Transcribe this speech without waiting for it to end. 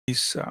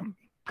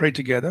pray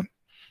together,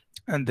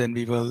 and then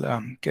we will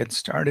get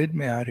started.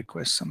 May I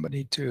request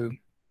somebody to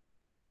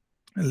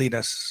lead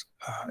us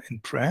in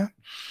prayer,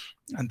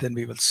 and then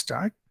we will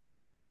start.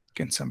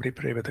 Can somebody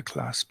pray with the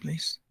class,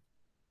 please?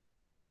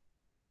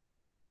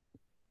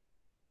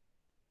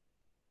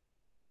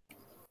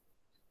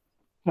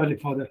 Holy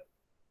Father,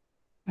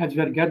 as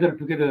we are gathered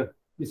together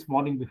this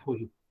morning before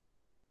you,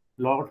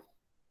 Lord,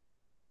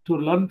 to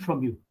learn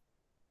from you,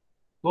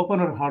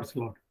 open our hearts,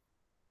 Lord,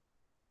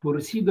 to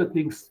receive the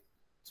things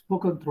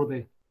spoken through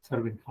the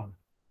servant, Father,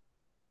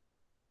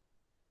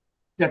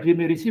 that we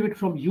may receive it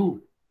from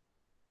you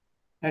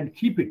and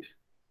keep it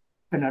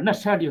and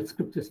understand your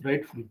scriptures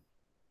rightfully,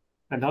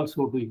 and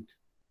also do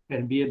it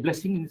and be a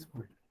blessing in this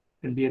world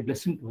and be a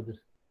blessing to others.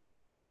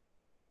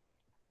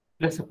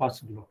 Bless the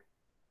pastor, Lord.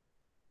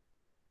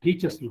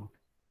 Teach us, Lord.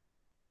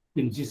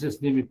 In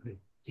Jesus' name we pray.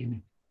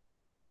 Amen.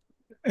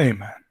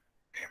 Amen.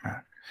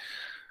 Amen.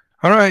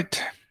 All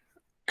right.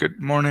 Good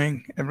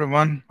morning,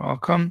 everyone.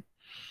 Welcome.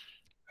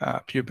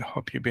 Hope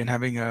you've been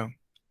having a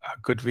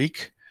good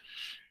week.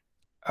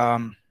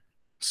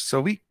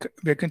 So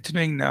we're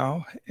continuing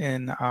now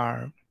in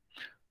our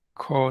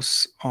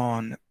course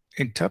on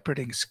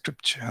interpreting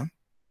scripture.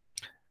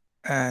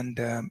 And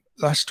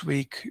last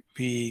week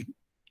we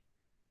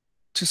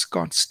just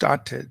got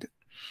started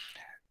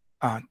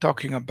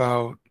talking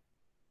about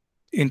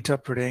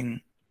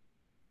interpreting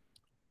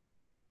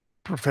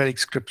prophetic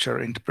scripture,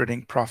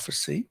 interpreting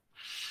prophecy.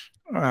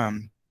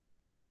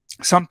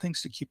 Some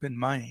things to keep in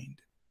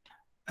mind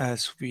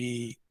as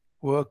we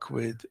work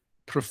with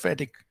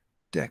prophetic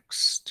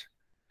text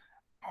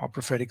or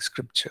prophetic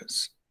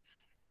scriptures.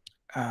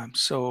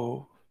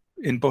 So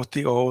in both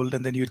the Old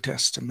and the New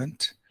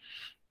Testament,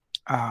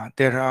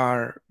 there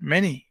are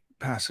many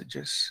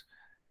passages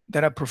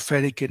that are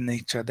prophetic in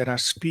nature, that are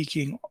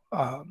speaking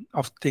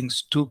of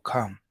things to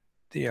come.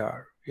 They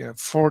are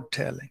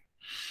foretelling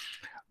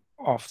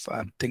of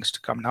things to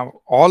come.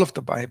 Now, all of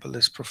the Bible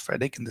is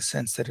prophetic in the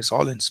sense that it's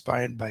all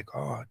inspired by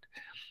God.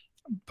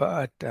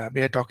 But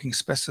we are talking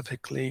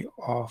specifically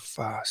of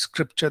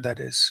scripture that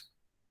is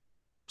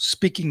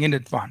speaking in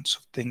advance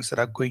of things that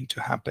are going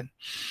to happen.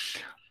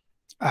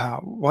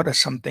 What are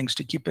some things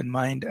to keep in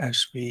mind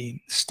as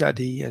we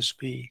study, as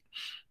we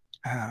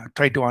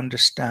try to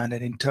understand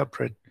and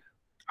interpret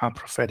our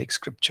prophetic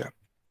scripture?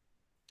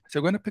 So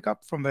we're going to pick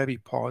up from where we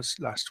paused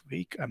last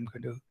week. I'm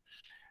going to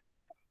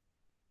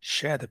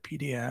share the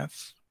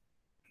PDF.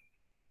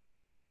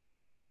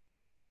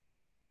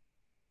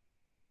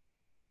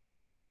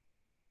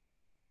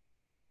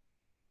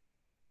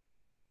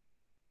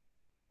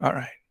 All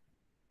right.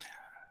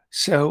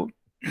 So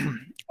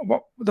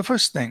the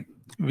first thing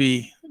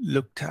we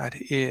looked at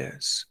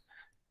is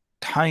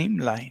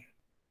timeline.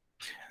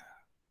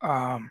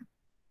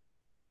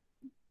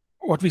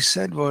 What we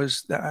said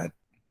was that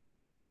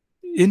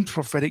in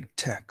prophetic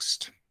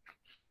text,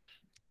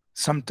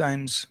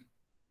 sometimes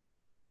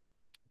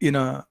in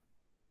a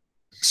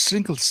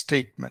single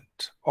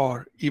statement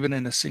or even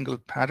in a single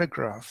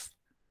paragraph,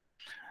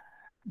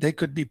 there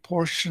could be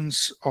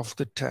portions of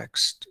the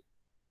text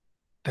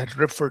that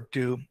refer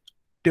to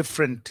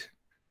different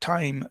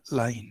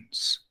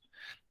timelines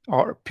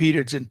or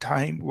periods in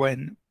time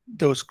when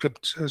those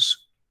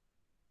scriptures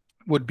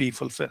would be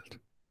fulfilled.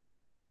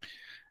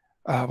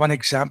 One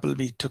example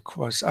we took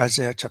was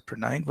Isaiah chapter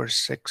 9, verse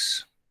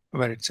 6,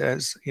 where it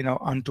says,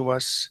 unto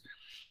us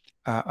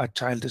a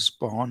child is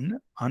born,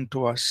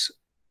 unto us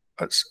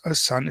a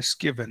son is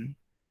given,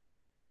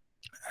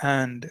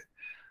 and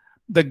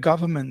the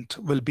government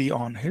will be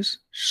on his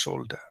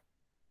shoulder.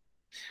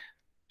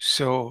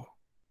 So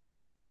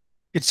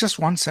it's just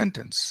one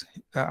sentence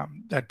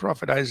that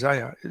prophet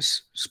Isaiah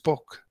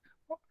spoke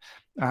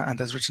and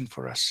that's written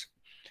for us.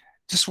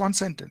 Just one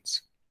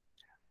sentence.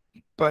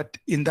 But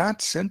in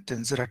that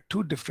sentence, there are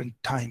two different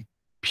time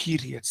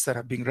periods that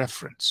are being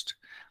referenced.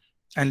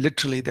 And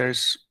literally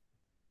there's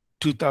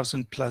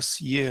 2,000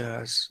 plus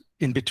years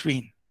in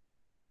between.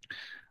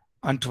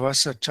 Unto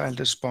us a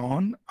child is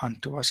born,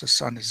 unto us a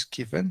son is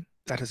given.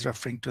 That is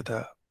referring to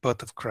the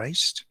birth of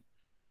Christ,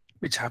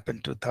 which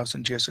happened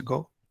 2,000 years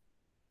ago.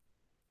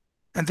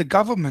 And the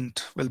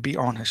government will be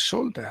on his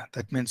shoulder.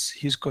 That means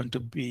he's going to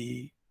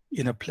be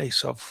in a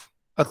place of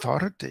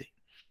authority,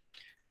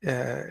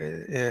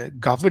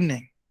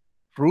 governing,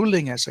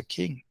 ruling as a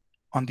king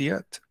on the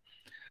earth.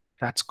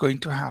 That's going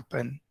to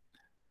happen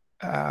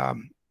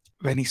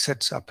when he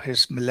sets up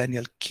his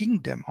millennial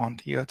kingdom on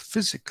the earth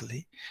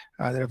physically.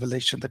 The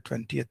Revelation, the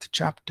 20th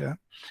chapter,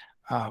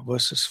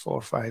 verses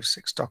 4, 5,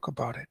 6 talk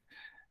about it.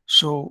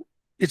 So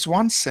it's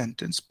one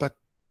sentence, but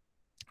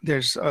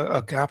there's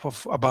a gap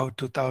of about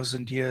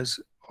 2,000 years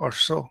or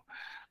so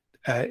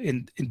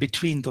in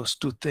between those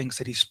two things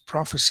that he's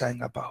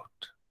prophesying about.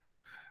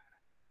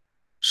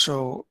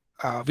 So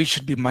we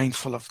should be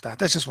mindful of that.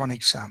 That's just one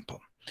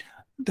example.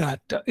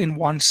 That in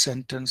one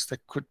sentence there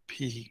could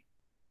be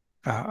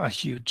a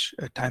huge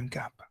time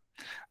gap.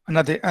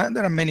 There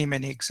are many,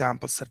 many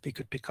examples that we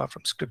could pick up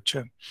from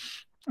scripture.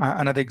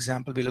 Another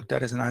example we looked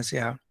at is in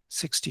Isaiah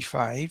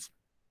 65,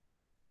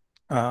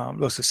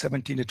 verses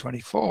 17 to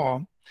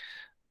 24,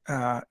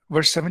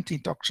 verse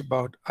 17 talks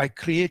about, I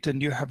create a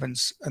new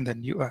heavens and a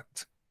new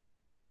earth.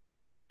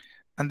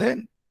 And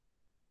then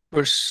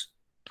verse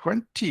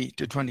 20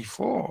 to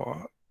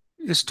 24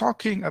 is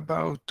talking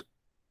about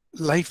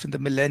life in the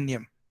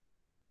millennium.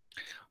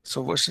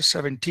 So verses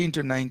 17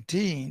 to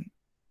 19,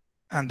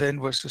 and then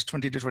verses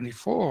 20 to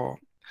 24,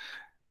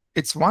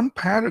 it's one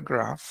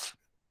paragraph,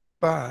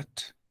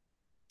 but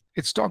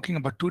it's talking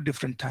about two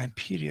different time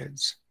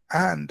periods,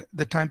 and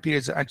the time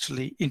periods are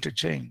actually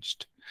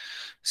interchanged.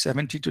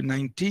 17 to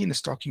 19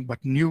 is talking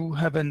about new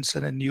heavens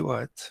and a new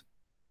earth.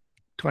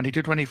 20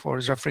 to 24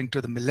 is referring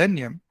to the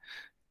millennium,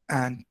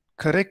 and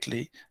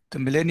correctly, the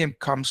millennium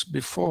comes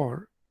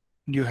before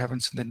new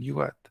heavens and the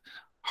new earth.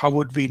 How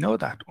would we know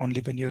that?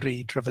 Only when you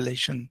read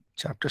Revelation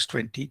chapters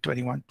 20,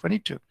 21,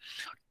 22.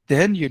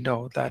 Then you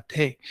know that,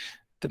 hey,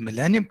 the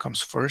millennium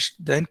comes first,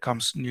 then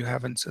comes new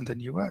heavens and the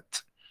new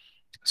earth.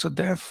 So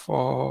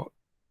therefore,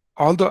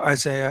 although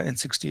Isaiah in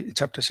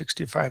chapter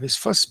 65 is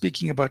first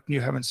speaking about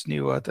new heavens,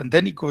 new earth, and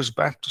then he goes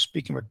back to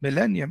speaking about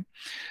millennium,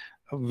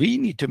 we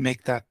need to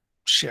make that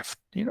shift,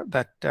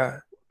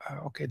 that,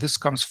 okay, this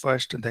comes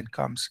first and then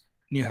comes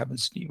new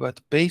heavens, new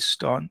earth,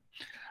 based on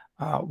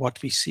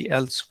what we see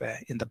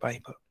elsewhere in the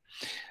Bible.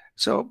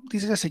 So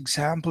these are just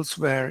examples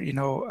where,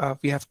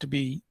 we have to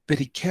be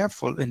very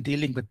careful in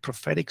dealing with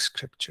prophetic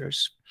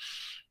scriptures.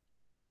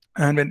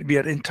 And when we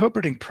are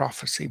interpreting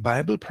prophecy,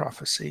 Bible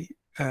prophecy,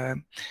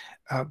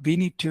 we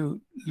need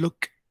to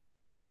look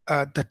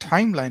at the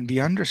timeline we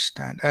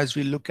understand as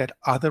we look at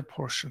other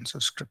portions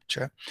of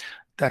scripture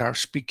that are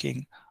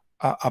speaking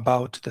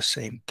about the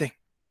same thing,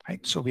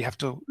 right? So we have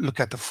to look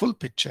at the full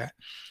picture,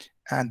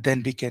 and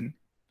then we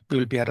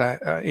will be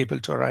able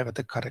to arrive at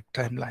the correct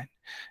timeline.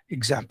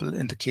 Example,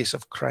 in the case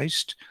of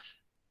Christ,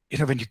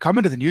 when you come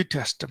into the New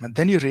Testament,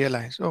 then you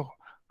realize, oh,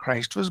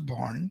 Christ was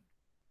born,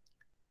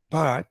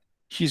 but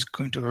he's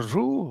going to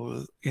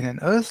rule in an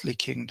earthly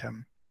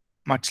kingdom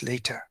much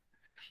later.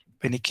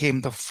 When he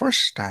came the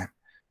first time,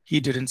 he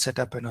didn't set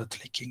up an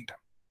earthly kingdom,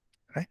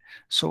 right?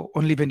 So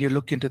only when you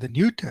look into the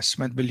New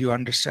Testament will you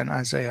understand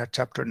Isaiah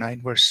chapter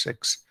 9, verse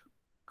 6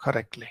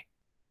 correctly.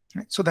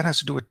 Right? So that has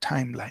to do with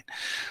timeline.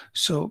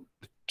 So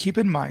keep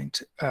in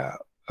mind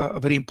a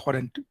very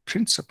important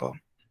principle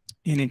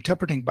in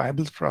interpreting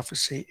Bible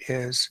prophecy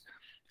is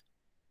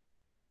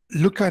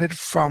look at it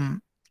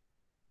from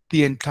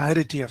the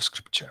entirety of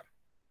Scripture.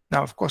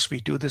 Now, of course,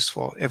 we do this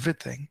for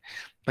everything,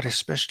 but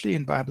especially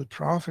in Bible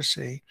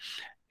prophecy,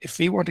 if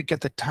we want to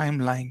get the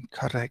timeline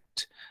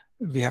correct,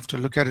 we have to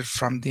look at it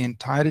from the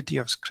entirety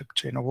of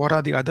Scripture. What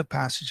are the other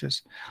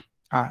passages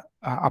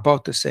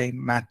about the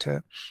same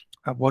matter?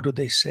 What do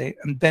they say?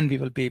 And then we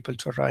will be able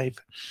to arrive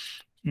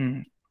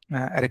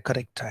at a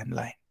correct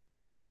timeline.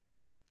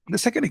 The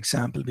second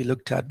example we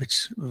looked at,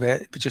 which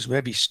is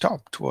where we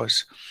stopped,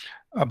 was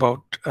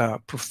about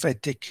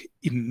prophetic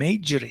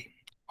imagery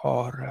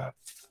or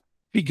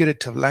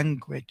figurative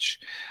language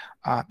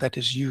that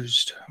is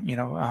used,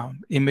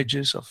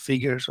 images or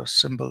figures or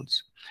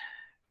symbols.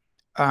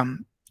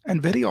 And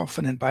very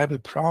often in Bible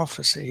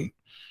prophecy,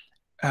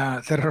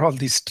 there are all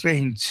these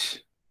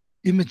strange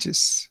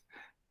images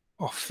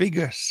or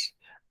figures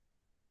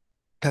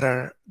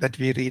that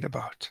we read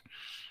about.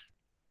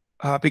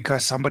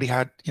 Because somebody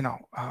had,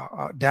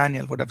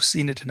 Daniel would have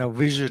seen it in a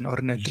vision or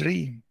in a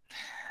dream,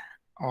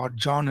 or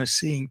John is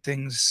seeing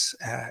things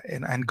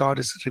and God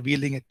is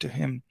revealing it to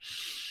him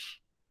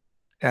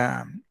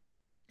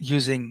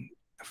using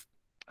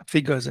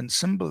figures and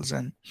symbols.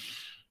 And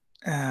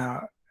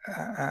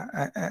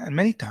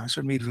many times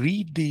when we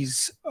read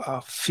these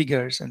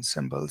figures and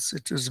symbols,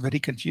 it is very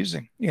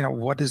confusing.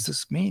 What does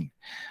this mean?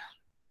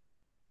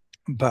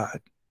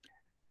 But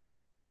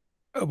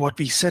what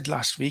we said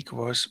last week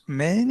was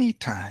many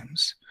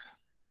times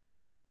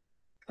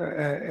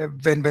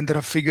when there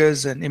are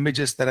figures and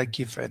images that are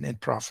given in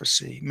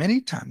prophecy, many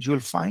times you'll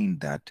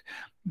find that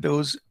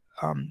those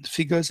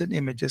figures and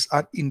images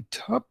are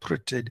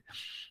interpreted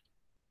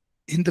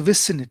in the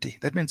vicinity.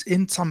 That means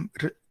in some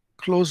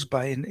close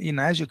by, and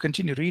as you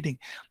continue reading,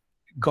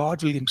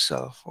 God will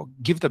himself or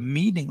give the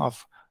meaning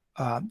of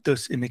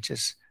those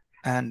images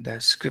and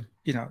script,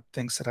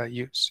 things that are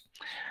used.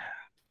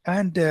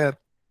 And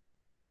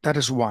that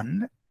is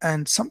one.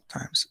 And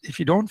sometimes if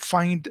you don't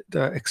find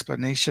the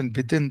explanation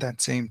within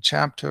that same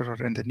chapter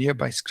or in the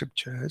nearby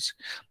scriptures,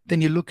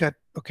 then you look at,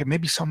 okay,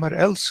 maybe somewhere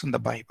else in the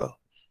Bible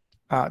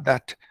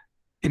that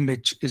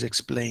image is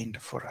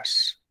explained for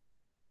us.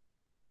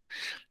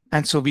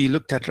 And so we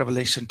looked at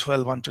Revelation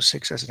 12,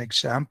 1-6 as an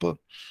example,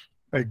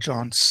 where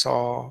John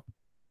saw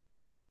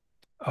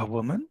a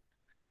woman,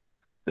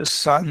 the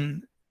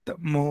sun, the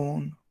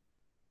moon,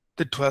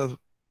 the 12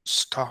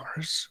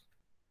 stars,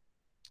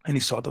 and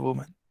he saw the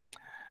woman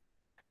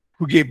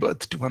who gave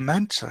birth to a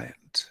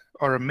man-child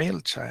or a male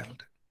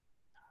child.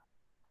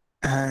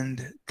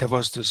 And there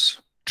was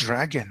this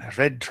dragon, a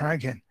red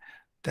dragon,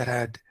 that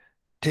had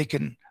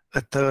taken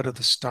a third of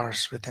the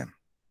stars with him.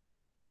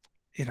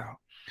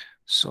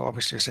 So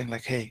obviously you're saying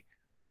like, hey,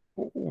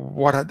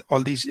 what are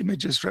all these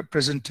images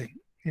representing?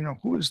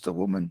 Who is the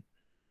woman?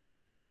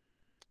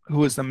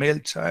 who is the male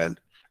child?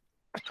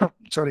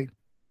 Sorry,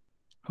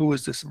 who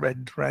is this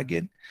red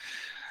dragon?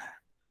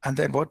 And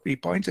then what we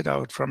pointed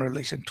out from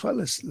Revelation 12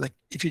 is, like,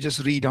 if you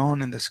just read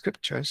on in the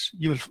scriptures,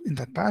 you'll, in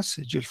that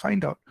passage, you'll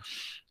find out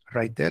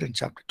right there in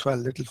chapter 12,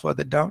 a little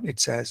further down, it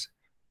says,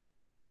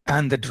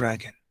 and the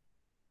dragon,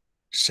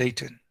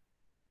 Satan,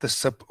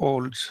 the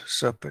old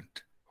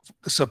serpent,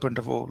 the serpent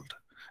of old.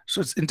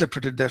 So it's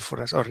interpreted there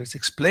for us, or it's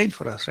explained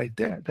for us right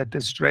there, that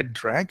this red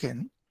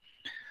dragon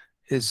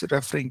is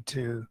referring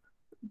to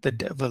the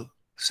devil,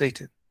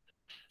 Satan.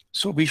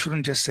 So we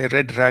shouldn't just say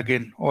red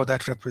dragon, or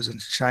that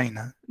represents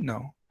China.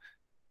 No.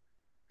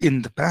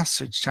 In the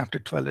passage, chapter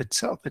 12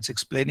 itself, it's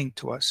explaining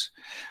to us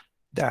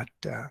that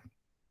the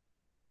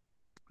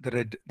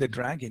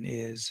dragon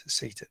is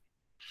Satan.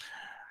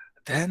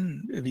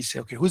 Then we say,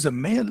 okay, who's the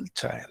male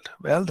child?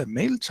 Well, the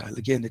male child,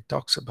 again, it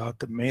talks about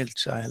the male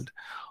child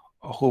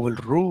who will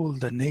rule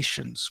the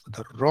nations with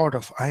a rod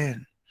of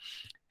iron.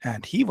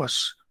 And he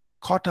was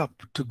caught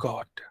up to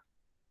God.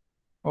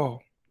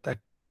 Oh,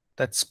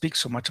 that speaks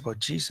so much about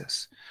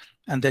Jesus.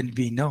 And then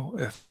we know,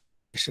 if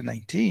Revelation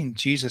 19,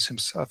 Jesus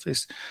himself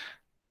is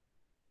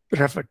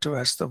referred to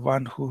as the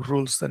one who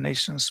rules the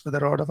nations with a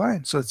rod of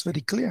iron. So it's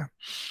very clear.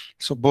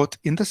 So both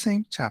in the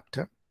same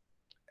chapter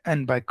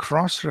and by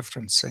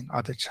cross-referencing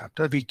other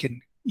chapter, we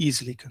can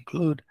easily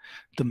conclude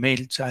the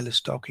male child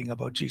is talking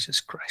about Jesus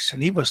Christ.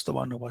 And he was the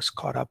one who was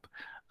caught up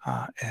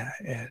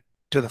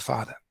to the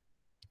Father.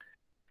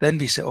 Then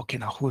we say, okay,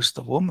 now who's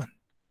the woman?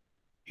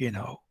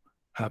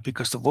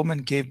 Because the woman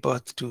gave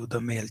birth to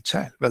the male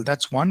child. Well,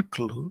 that's one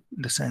clue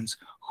in the sense,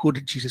 who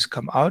did Jesus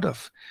come out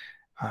of?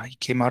 He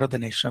came out of the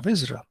nation of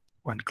Israel,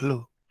 one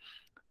clue.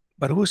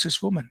 But who is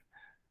this woman?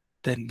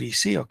 Then we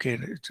see, okay,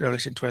 in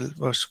Revelation 12,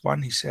 verse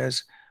 1, he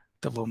says,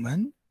 the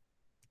woman,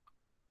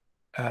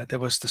 there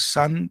was the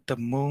sun, the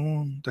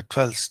moon, the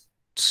 12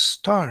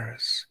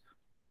 stars.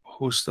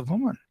 Who's the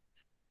woman?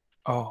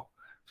 Oh,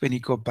 when you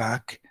go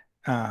back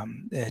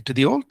to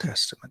the Old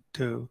Testament,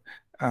 to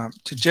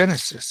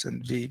Genesis,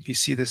 and we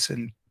see this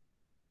in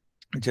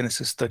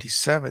Genesis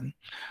 37,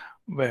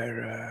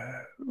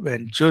 where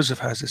when Joseph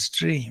has his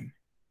dream,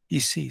 he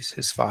sees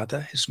his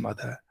father, his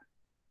mother,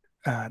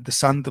 the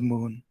sun, the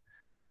moon,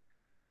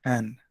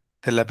 and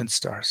the 11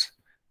 stars.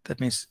 That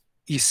means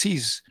he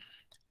sees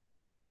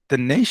the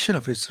nation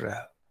of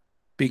Israel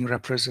being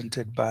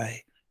represented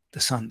by the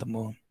sun, the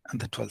moon, and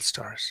the 12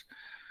 stars.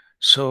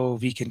 So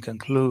we can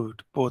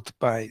conclude both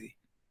by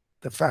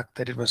the fact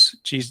that it was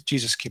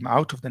Jesus came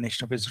out of the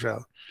nation of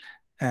Israel,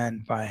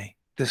 and by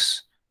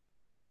this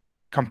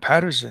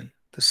comparison,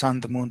 the sun,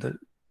 the moon, the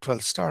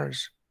 12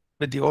 stars,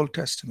 with the Old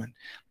Testament,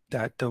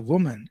 that the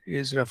woman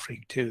is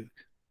referring to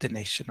the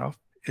nation of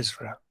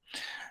Israel.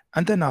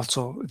 And then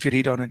also, if you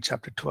read on in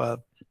chapter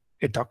 12,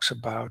 it talks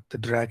about the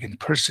dragon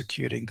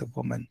persecuting the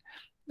woman.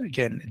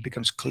 Again, it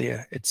becomes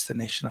clear it's the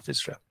nation of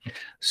Israel.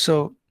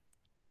 So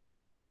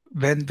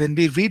when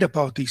we read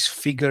about these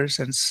figures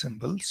and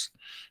symbols,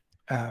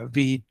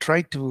 we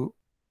try to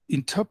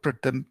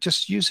interpret them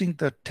just using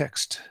the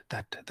text,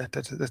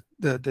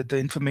 the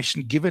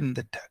information given in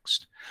the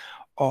text,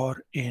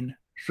 or in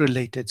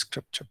related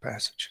scripture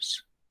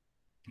passages.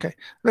 Okay,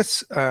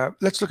 let's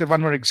look at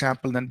one more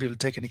example, then we will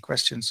take any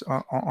questions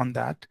on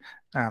that.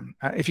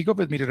 If you go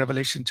with me to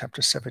Revelation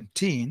chapter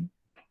 17,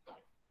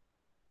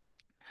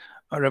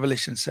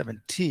 Revelation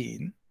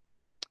 17,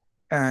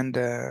 and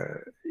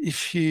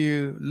if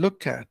you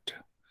look at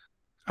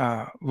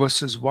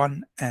verses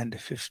 1 and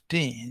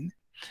 15,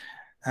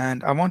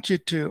 and I want you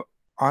to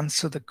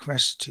answer the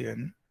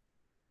question,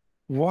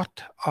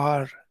 what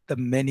are the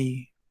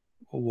many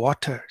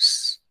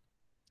waters?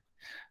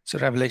 So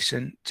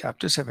Revelation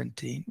chapter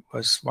 17,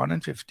 verse 1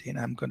 and 15,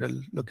 I'm going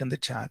to look in the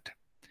chat.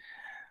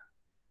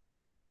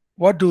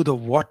 What do the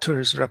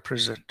waters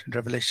represent in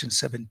Revelation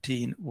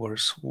 17,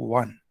 verse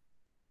 1?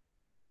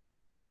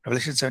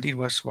 Revelation 17,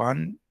 verse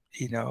 1,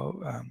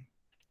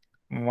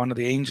 one of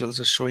the angels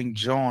is showing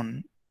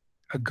John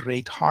a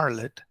great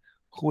harlot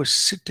who is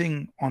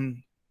sitting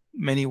on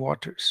many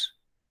waters.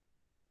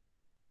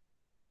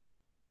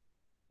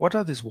 What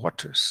are these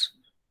waters?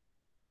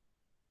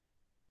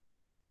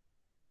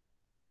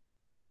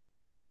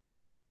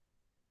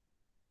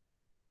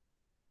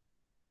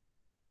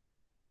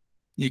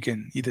 You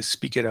can either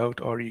speak it out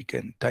or you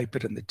can type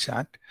it in the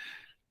chat.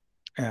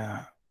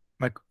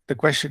 The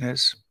question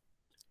is,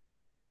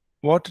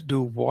 what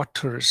do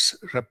waters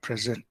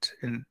represent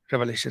in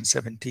Revelation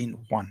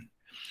 17:1?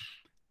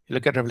 You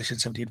look at Revelation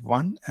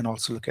 17:1 and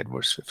also look at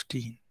verse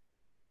 15.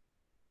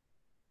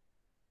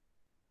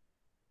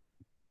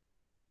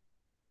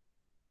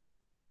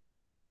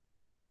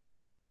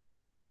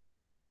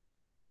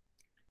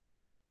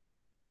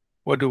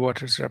 What do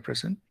waters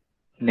represent?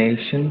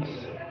 Nations.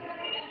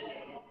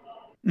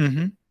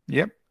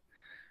 Yep.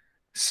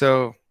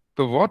 So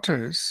the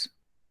waters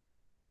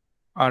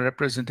are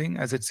representing,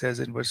 as it says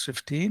in verse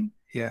 15.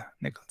 Yeah,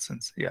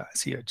 Nicholson's. Yeah, I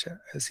see your chat.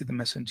 I see the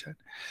messenger.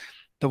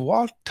 The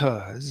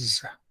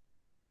waters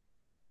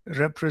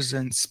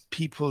represents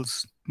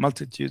peoples,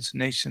 multitudes,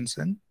 nations,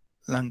 and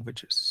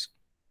languages.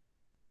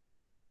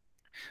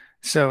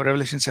 So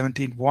Revelation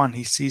 17:1,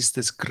 he sees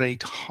this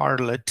great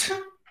harlot,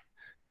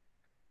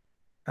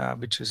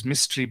 which is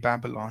Mystery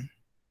Babylon,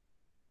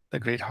 the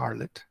great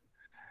harlot.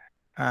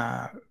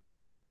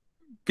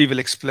 We will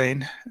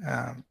explain,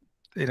 who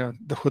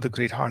the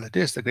great harlot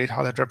is. The great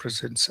harlot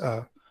represents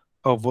a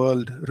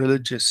world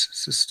religious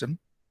system.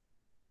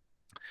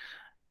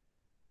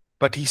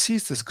 But he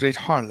sees this great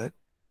harlot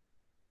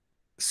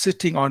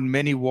sitting on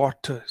many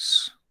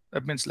waters.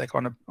 That means like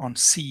on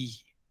sea,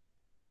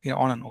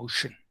 on an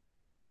ocean.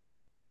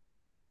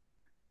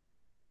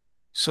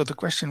 So the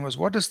question was,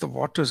 what does the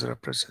waters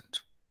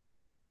represent?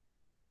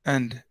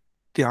 And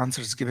the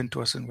answer is given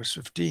to us in verse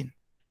 15.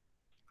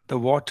 The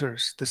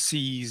waters, the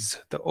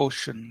seas, the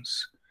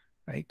oceans,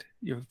 right?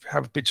 You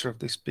have a picture of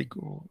this big,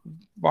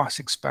 vast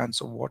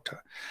expanse of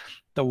water.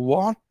 The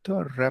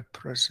water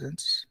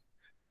represents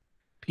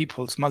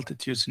peoples,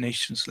 multitudes,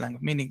 nations,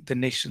 language, meaning the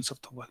nations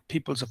of the world,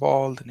 peoples of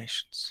all the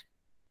nations.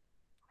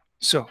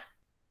 So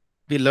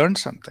we learned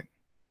something.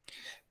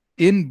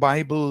 In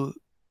Bible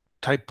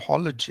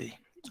typology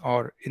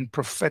or in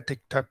prophetic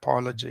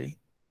typology,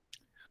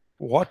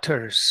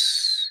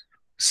 waters,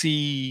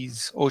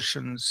 seas,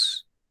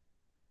 oceans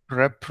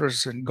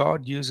represent,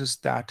 God uses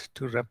that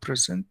to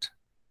represent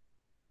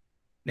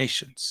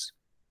nations,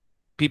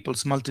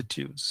 peoples,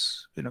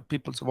 multitudes,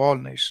 peoples of all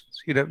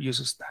nations. He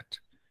uses that.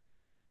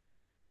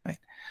 Right?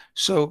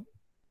 So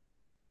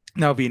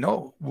now we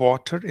know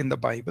water in the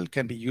Bible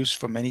can be used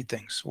for many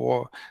things.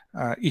 Or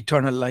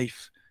eternal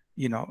life,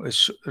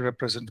 is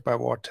represented by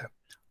water.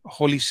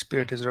 Holy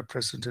Spirit is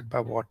represented by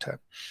water.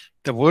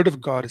 The Word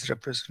of God is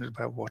represented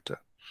by water.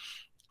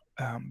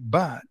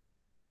 But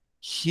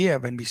here,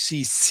 when we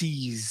see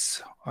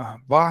seas,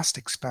 vast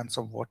expanse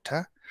of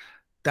water,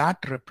 that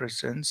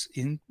represents,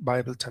 in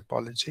Bible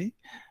typology,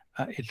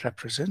 it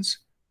represents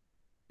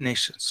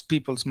nations,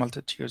 peoples,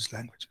 multitudes,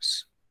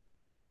 languages.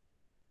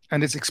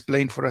 And it's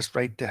explained for us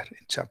right there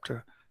in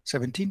chapter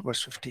 17,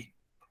 verse 15.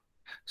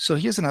 So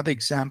here's another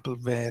example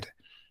where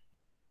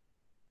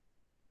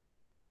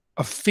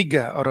a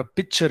figure or a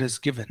picture is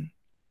given,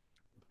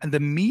 and the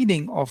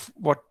meaning of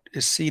what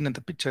is seen in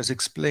the picture is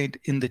explained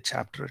in the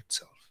chapter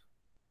itself.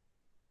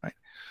 Right?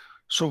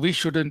 So we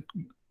shouldn't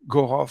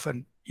go off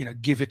and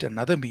give it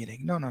another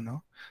meaning.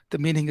 No. The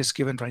meaning is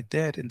given right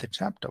there in the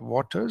chapter.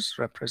 Waters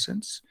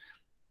represents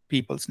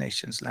peoples,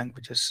 nations,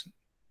 languages,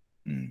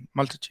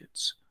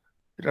 multitudes.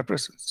 It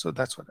represents. So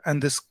that's what. And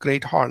this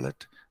great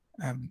harlot,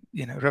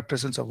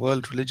 represents a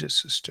world religious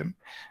system,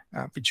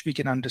 which we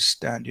can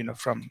understand,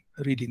 from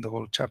reading the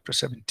whole chapter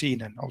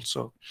 17, and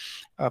also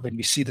when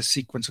we see the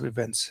sequence of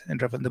events in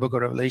the book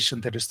of Revelation,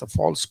 there is the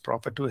false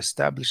prophet who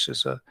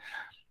establishes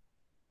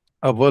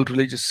a world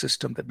religious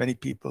system that many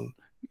people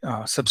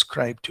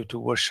subscribe to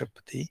worship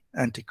the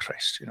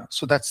Antichrist.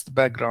 So that's the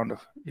background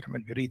of,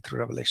 when we read through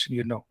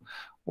Revelation,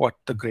 what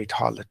the great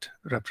harlot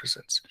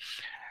represents.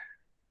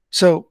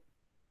 So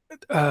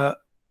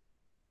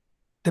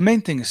the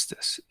main thing is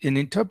this: in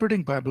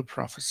interpreting Bible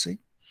prophecy,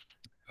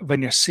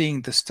 when you're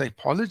seeing this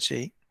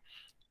typology,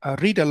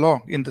 read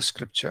along in the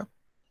scripture,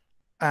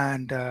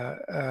 and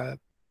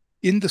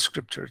in the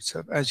scripture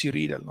itself, as you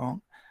read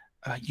along,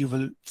 you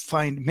will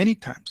find many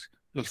times,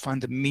 you'll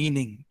find the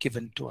meaning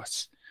given to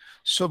us.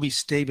 So we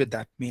stay with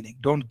that meaning.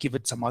 Don't give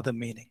it some other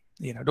meaning.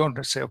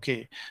 Don't say,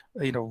 okay,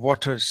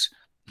 waters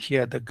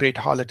here, the great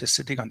harlot is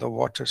sitting on the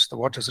waters. The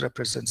waters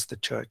represents the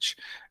church.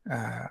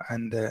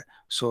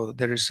 So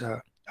there is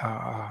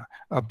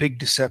a big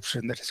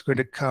deception that is going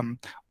to come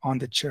on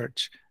the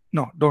church.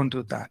 No, don't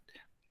do that.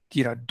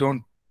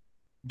 Don't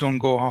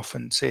go off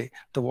and say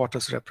the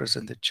waters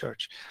represent the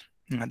church.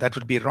 That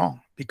would be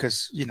wrong,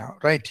 because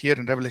right here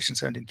in Revelation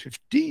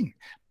 17:15,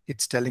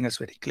 it's telling us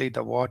very clearly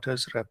the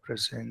waters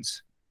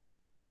represents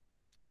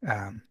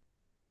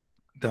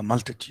the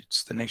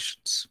multitudes, the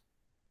nations.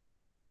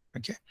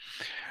 Okay.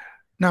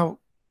 Now,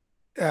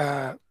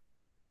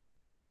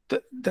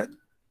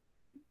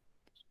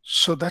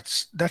 so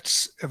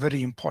that's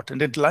very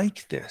important. And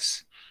like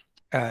this,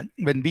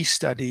 when we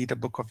study the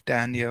book of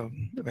Daniel,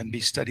 when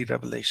we study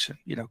Revelation,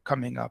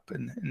 coming up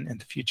in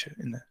the future,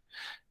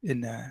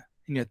 in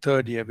your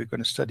third year, we're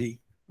going to study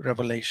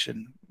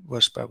Revelation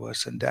verse by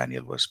verse and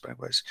Daniel verse by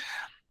verse.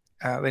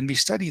 When we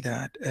study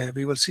that,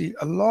 we will see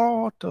a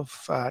lot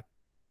of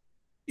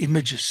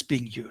images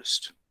being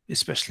used,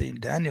 especially in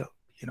Daniel,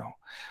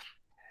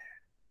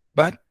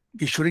 But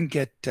we shouldn't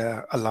get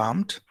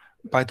alarmed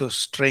by those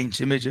strange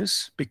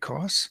images,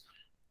 because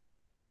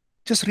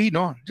just read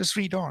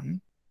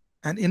on.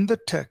 And in the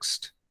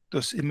text,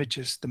 those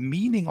images, the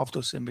meaning of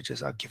those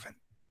images are given.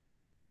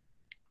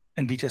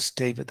 And we just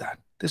stay with that.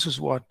 This is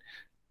what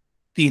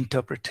the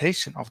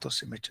interpretation of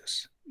those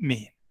images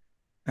mean.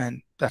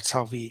 And that's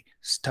how we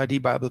study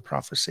Bible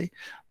prophecy.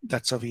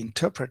 That's how we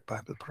interpret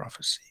Bible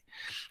prophecy.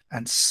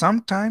 And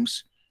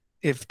sometimes,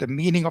 if the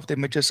meaning of the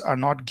images are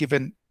not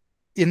given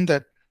in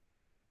that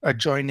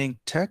adjoining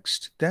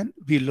text, then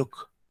we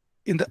look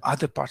in the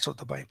other parts of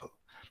the Bible.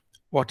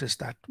 What is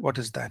that? What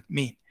does that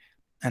mean?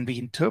 And we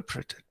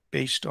interpret it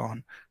based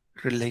on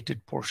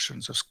related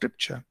portions of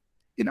scripture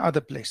in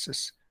other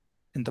places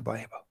in the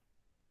Bible.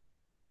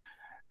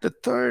 The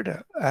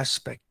third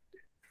aspect,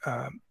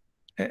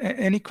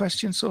 any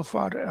questions so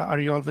far? Are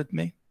you all with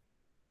me?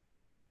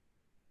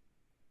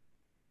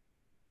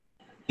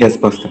 Yes,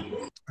 Pastor.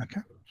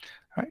 Okay.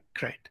 All right,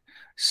 great.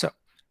 So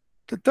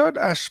the third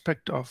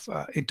aspect of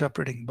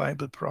interpreting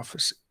Bible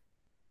prophecy,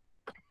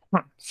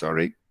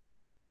 sorry,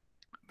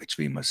 which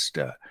we must,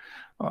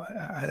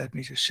 let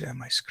me just share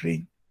my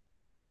screen,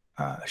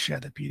 share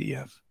the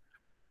PDF,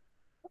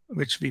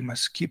 which we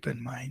must keep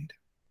in mind,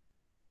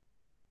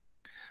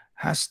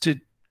 has to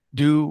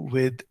do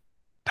with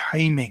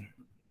timing.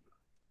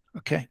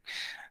 Okay.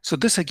 So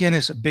this again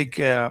is a big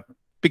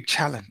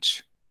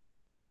challenge,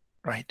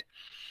 right?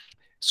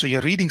 So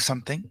you're reading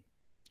something,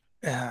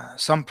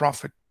 some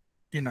prophet,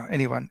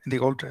 anyone in the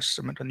Old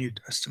Testament or New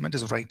Testament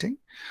is writing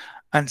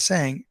and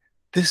saying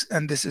this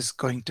and this is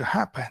going to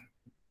happen.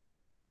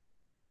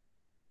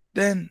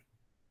 Then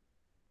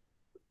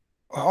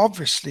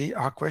obviously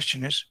our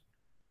question is,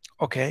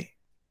 okay,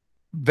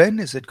 when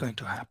is it going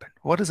to happen?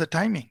 What is the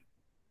timing?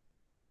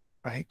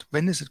 Right?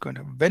 When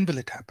will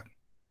it happen?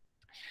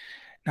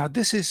 Now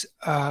this is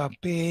a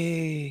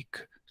big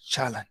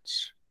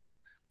challenge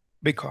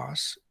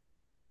because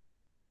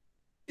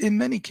in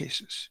many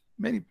cases,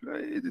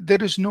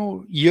 there is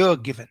no year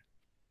given,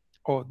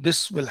 or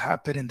this will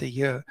happen in the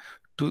year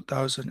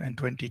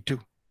 2022.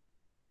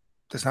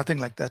 There's nothing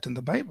like that in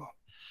the Bible.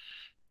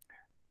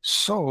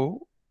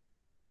 So,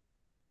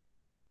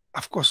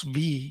 of course,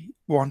 we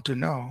want to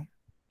know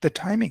the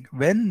timing.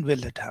 When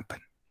will it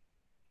happen?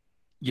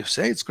 You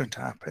say it's going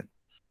to happen.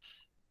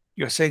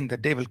 You're saying the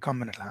day will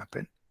come and it'll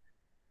happen.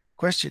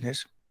 Question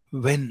is,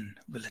 when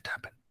will it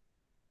happen?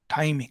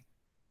 Timing.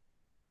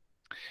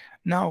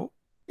 Now,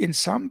 in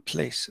some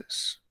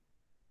places,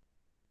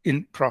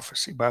 in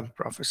prophecy, Bible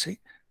prophecy,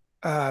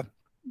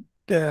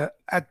 the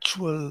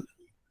actual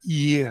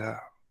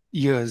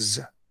years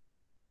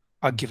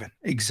are given.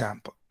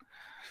 Example,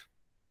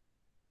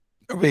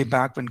 way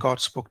back when God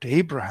spoke to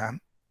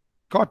Abraham,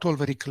 God told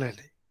very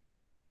clearly,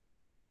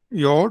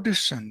 your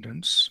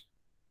descendants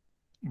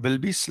will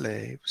be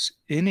slaves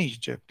in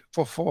Egypt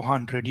for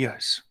 400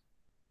 years.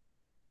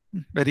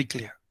 Very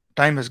clear.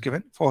 Time is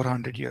given,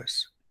 400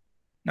 years.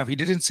 Now, he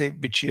didn't say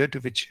which year to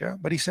which year,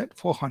 but he said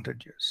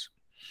 400 years.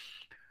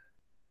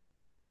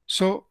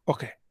 So,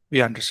 okay,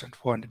 we understand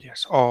 400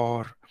 years.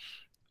 Or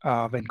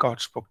when God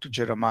spoke to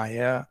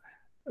Jeremiah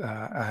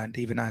and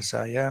even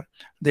Isaiah,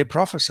 they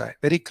prophesied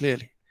very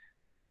clearly.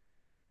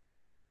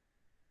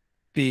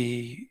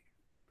 The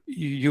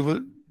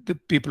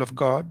people of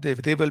God,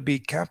 they will be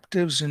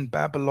captives in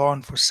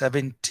Babylon for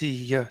 70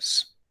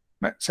 years.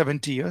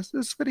 70 years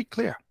is very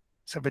clear.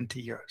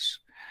 70 years.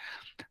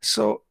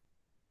 So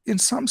in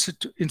some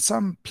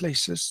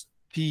places,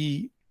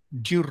 the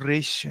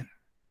duration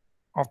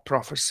of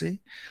prophecy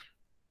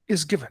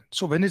is given.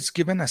 So when it's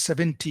given as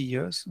 70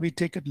 years, we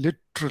take it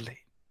literally.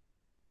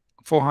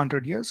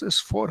 400 years is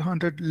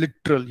 400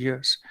 literal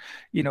years.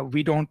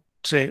 We don't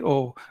say,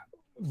 oh,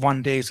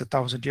 1 day is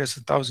 1,000 years,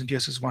 1,000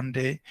 years is 1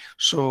 day.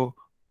 So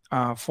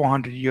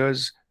 400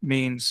 years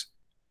means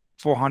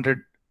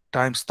 400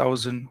 times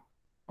 1,000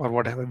 or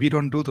whatever. We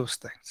don't do those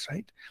things,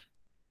 right?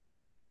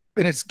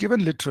 When it's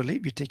given literally,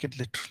 we take it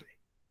literally.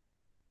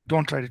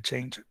 Don't try to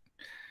change it.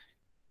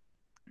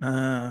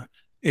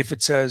 If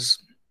it says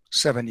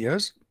 7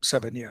 years,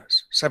 7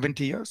 years,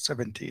 70 years,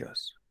 70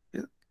 years,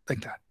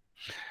 like that.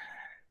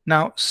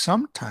 Now,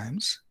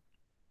 sometimes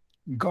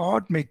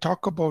God may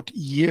talk about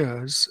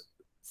years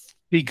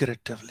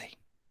figuratively,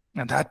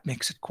 and that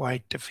makes it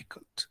quite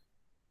difficult.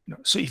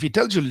 So if he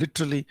tells you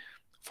literally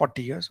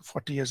 40 years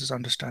is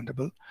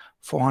understandable.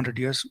 400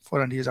 years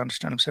is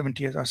understandable.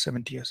 70 years are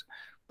 70 years.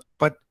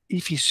 But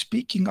if he's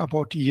speaking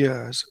about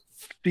years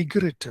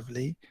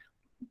figuratively,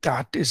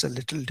 that is a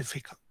little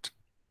difficult.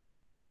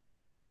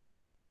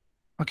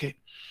 Okay.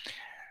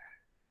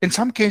 In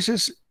some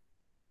cases,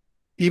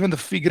 even the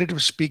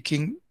figurative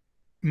speaking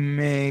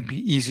may be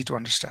easy to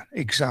understand.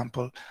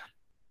 Example,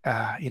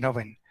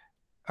 when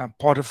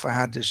Potiphar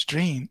had this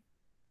dream,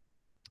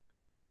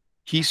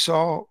 he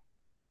saw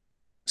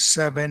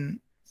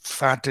 7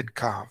 fatted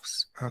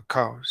cows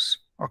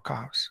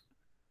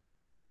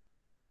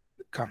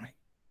coming.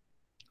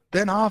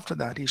 Then after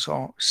that, he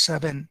saw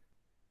 7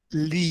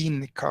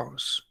 lean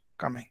cows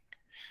coming.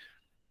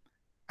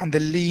 And the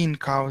lean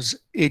cows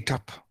ate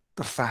up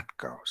the fat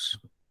cows.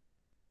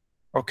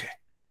 Okay.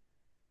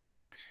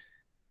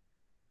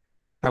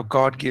 Now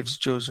God gives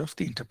Joseph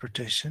the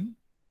interpretation.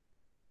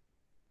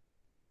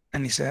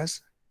 And he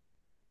says,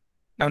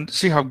 now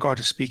see how God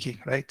is speaking,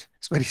 right?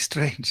 It's very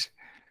strange.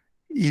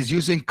 He's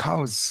using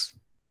cows.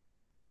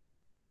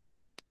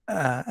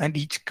 And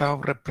each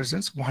cow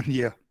represents 1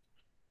 year.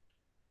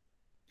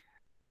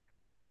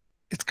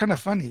 It's kind of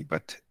funny,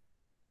 but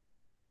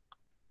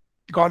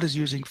God is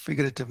using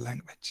figurative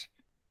language.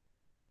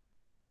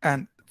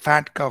 And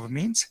fat cow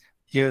means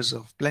years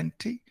of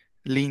plenty.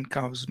 Lean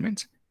cows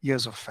means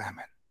years of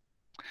famine.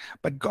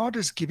 But God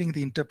is giving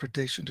the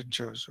interpretation to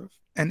Joseph.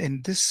 And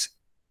in this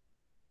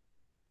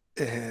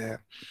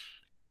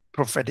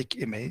prophetic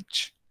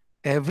image,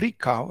 every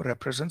cow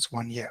represents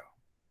 1 year.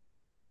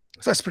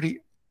 So that's pretty,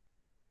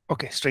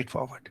 okay,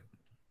 straightforward.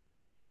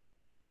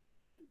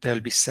 There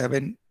will be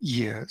 7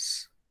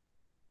 years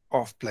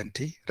of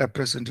plenty,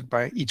 represented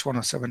by each one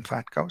of 7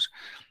 fat cows.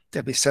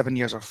 There'll be 7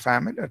 years of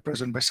famine,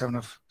 represented by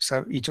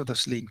each of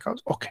the lean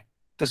cows. Okay,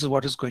 this is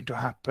what is going to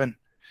happen.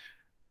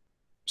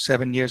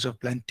 7 years of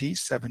plenty,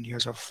 7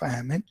 years of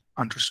famine,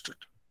 understood.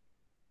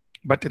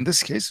 But in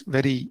this case,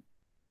 very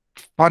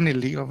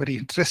funnily or very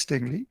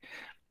interestingly,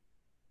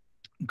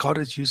 God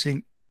is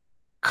using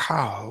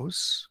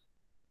cows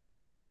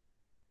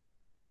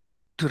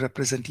to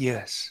represent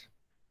years.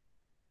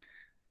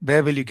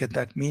 Where will you get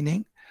that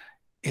meaning?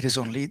 It is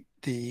only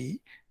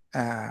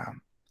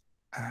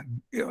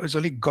it's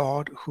only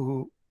God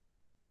who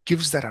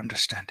gives that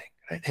understanding,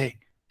 right? Hey,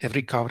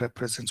 every cow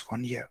represents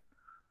 1 year.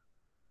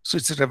 So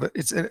it's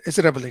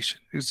a revelation.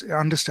 It's an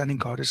understanding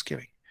God is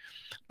giving.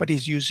 But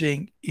he's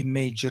using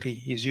imagery.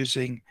 He's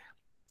using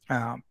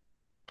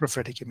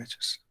prophetic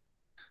images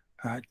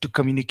to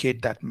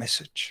communicate that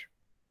message.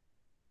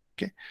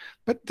 Okay,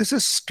 but this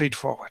is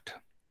straightforward.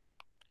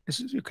 This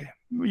is okay.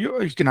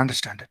 You can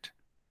understand it.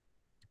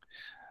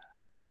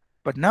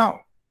 But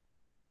now,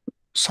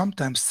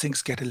 sometimes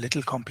things get a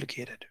little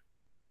complicated.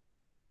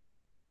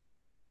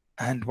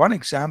 And one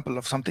example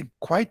of something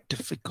quite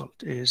difficult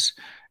is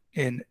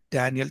in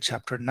Daniel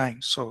chapter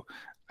 9. So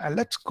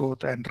let's go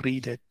and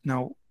read it.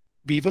 Now,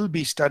 we will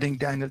be studying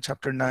Daniel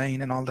chapter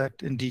 9 and all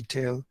that in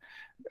detail,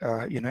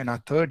 in our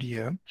 3rd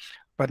year.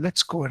 But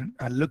let's go and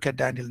look at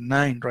Daniel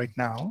 9 right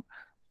now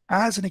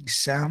as an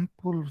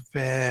example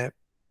where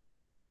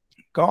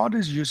God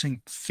is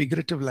using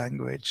figurative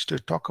language to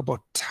talk about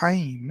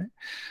time,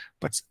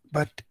 but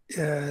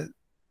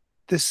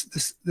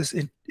this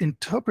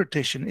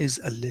interpretation is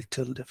a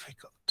little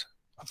difficult.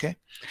 Okay,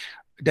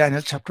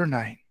 Daniel chapter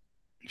 9.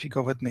 If you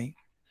go with me,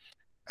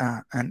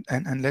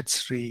 and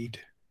let's read.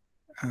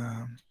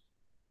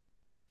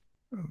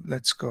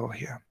 Let's go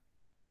here.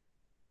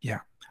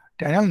 Yeah,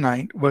 Daniel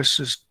 9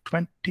 verses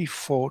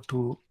 24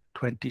 to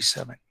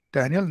 27.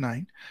 Daniel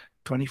 9,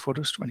 24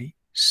 to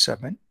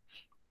 27.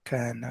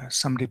 Can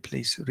somebody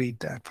please read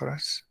that for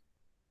us?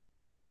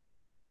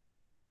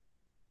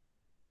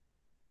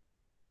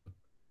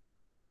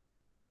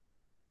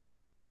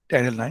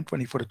 Daniel 9,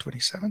 24 to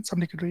 27.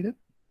 Somebody could read it?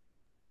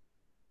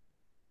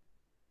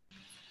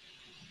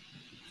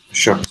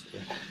 Sure.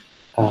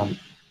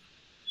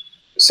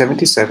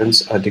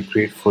 77s are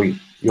decreed for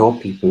your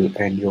people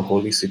and your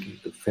holy city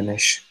to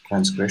finish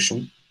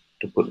transgression,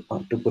 to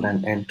put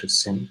an end to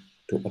sin,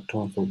 to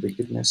atone for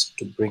wickedness,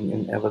 to bring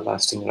in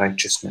everlasting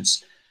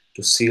righteousness,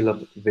 to seal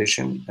up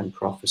vision and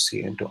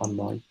prophecy, and to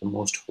anoint the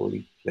most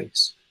holy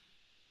place.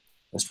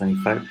 Verse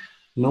 25.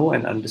 Know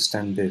and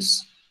understand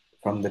this.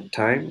 From the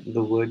time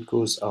the word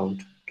goes out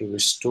to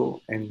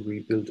restore and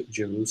rebuild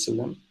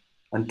Jerusalem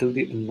until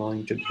the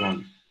anointed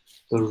one,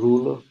 the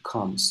ruler,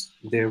 comes,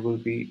 there will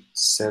be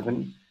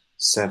 7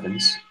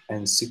 sevens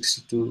and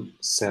 62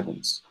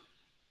 sevens.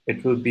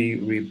 It will be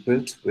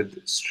rebuilt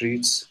with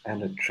streets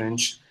and a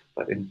trench,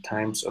 but in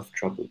times of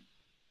trouble.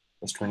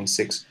 Verse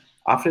 26.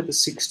 After the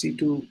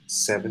 62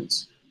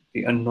 sevens,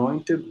 the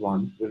anointed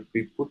one will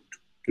be put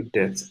to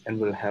death and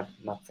will have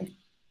nothing.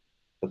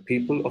 The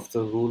people of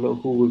the ruler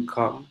who will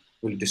come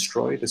will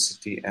destroy the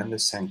city and the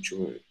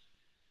sanctuary.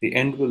 The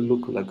end will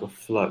look like a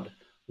flood.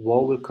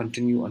 War will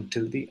continue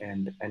until the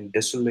end, and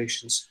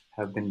desolations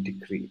have been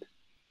decreed.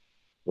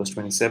 Verse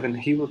 27.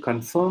 He will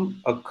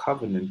confirm a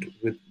covenant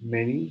with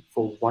many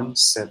for 1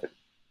 7.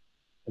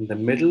 In the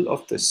middle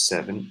of the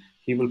 7,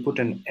 he will put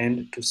an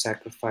end to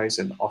sacrifice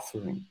and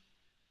offering.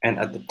 And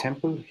at the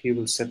temple, he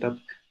will set up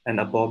an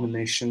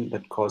abomination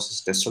that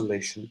causes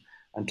desolation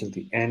until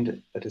the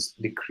end that is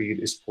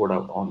decreed is poured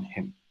out on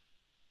him.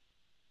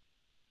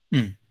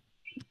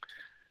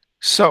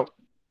 So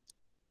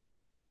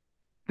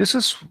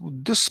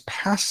this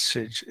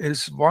passage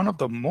is one of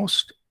the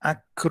most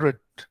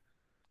accurate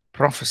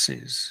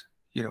prophecies.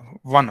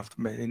 One of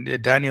them in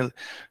Daniel.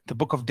 The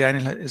book of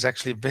Daniel is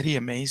actually very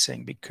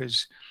amazing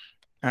because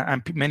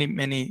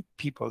many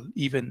people,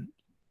 even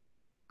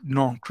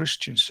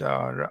non-Christians,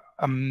 are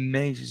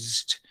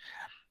amazed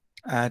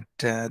at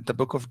the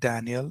book of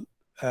Daniel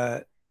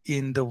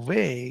in the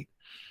way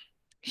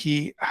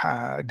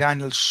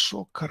Daniel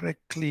so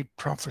correctly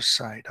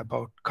prophesied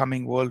about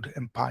coming world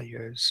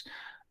empires,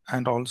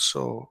 and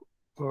also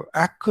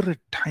accurate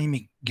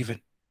timing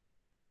given.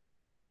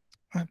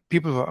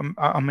 People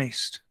are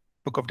amazed.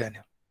 Book of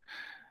Daniel.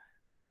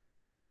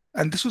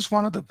 And this was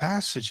one of the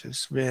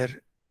passages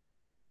where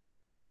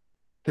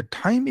the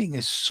timing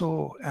is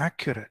so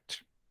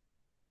accurate,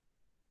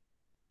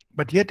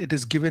 but yet it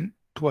is given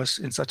to us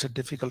in such a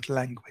difficult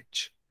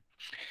language.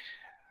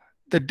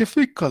 The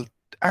difficult,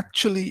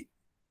 actually,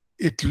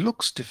 it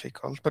looks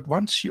difficult, but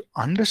once you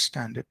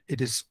understand it,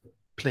 it is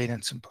plain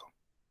and simple.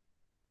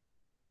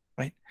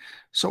 Right?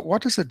 So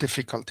what is the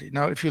difficulty?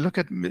 Now, if you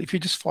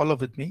just follow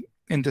with me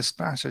in this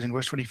passage in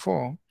verse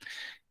 24,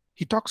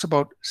 he talks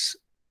about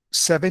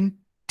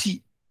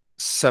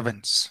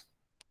 77s.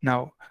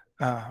 Now,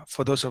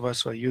 for those of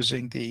us who are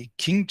using the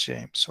King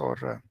James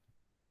or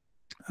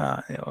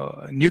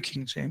New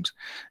King James,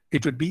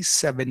 it would be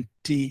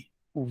 70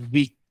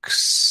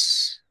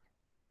 weeks,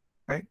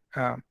 right?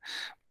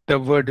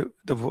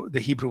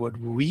 The Hebrew word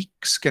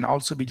weeks can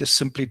also be just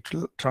simply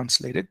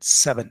translated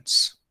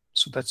sevens.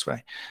 So that's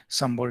why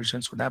some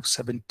versions would have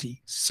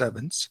 70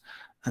 sevens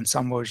and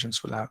some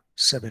versions will have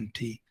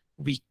 70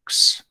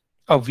 weeks.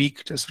 A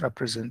week just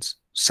represents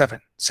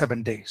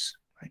seven days,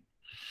 right?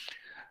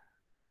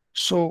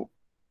 So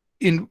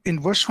in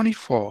verse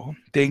 24,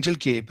 the angel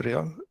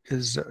Gabriel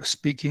is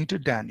speaking to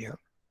Daniel,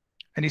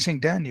 and he's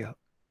saying, Daniel,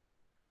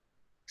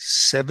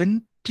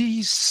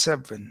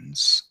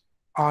 77s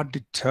are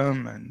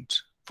determined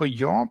for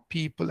your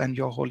people and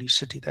your holy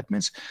city. That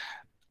means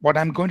what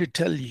I'm going to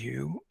tell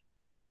you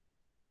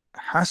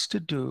has to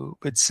do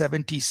with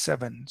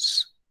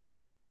 77s,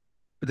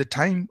 with the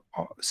time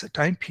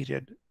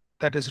period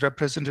that is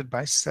represented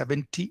by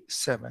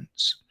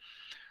 77s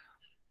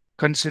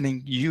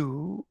concerning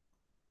you,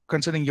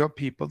 concerning your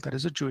people, that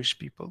is a Jewish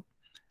people,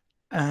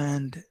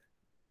 and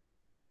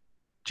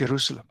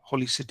Jerusalem,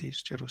 holy city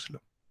is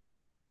Jerusalem.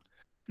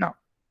 Now,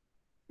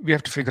 we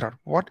have to figure out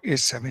what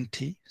is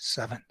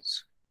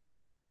 77s.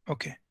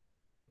 Okay,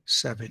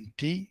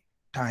 70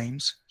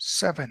 times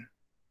 7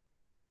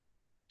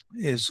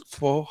 is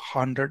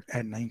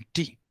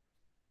 490.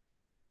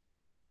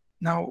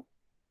 Now,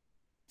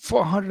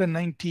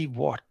 490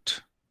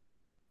 what?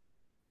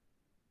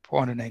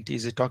 490,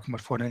 is he talking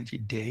about 490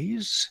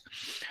 days?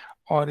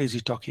 Or is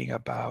he talking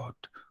about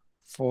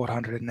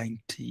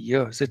 490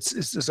 years?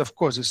 It's of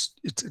course,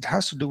 it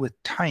has to do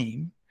with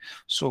time.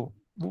 So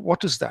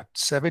what is that?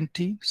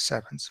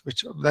 77s,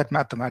 which that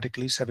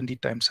mathematically 70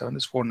 times 7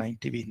 is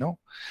 490, we know.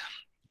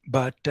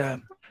 But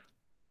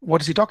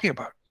what is he talking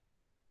about?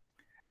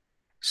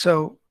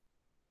 So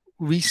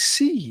we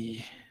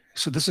see,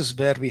 so this is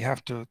where we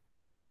have to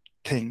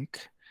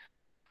think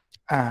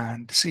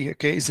and see,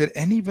 okay, is there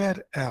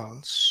anywhere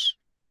else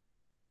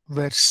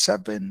where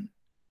 7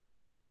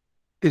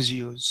 is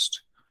used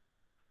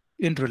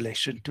in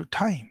relation to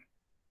time?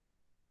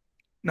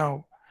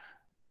 Now,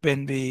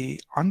 when we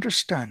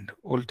understand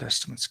Old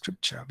Testament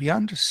scripture, we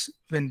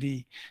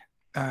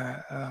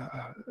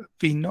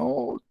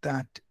know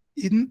that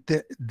in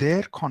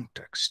their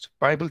context,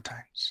 Bible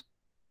times,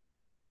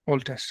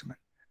 Old Testament,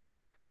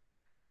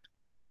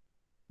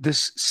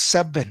 this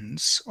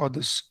sevens or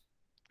this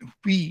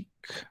week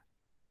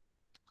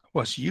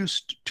was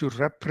used to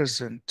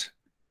represent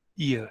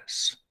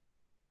years.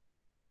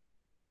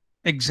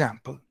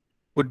 Example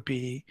would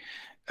be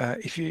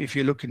if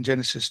you look in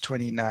Genesis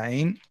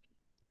 29,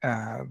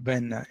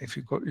 if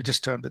you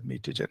just turn with me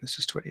to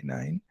Genesis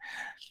 29,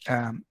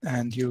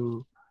 and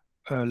you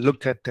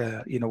look at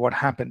what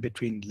happened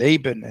between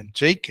Laban and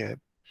Jacob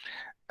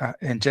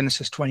in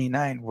Genesis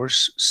 29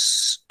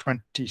 verse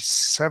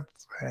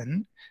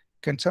 27.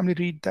 Can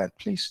somebody read that,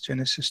 please?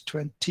 Genesis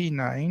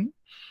 29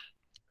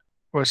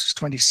 verses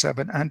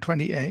 27 and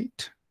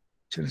 28.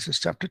 Genesis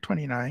chapter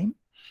 29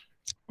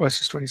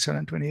 verses 27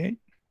 and 28.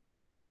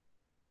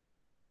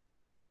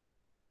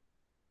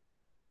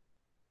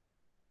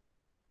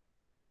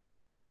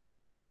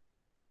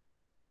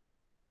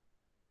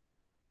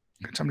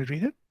 Can somebody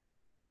read it?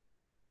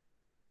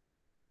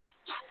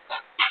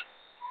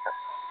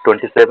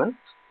 27.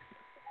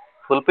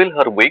 Fulfill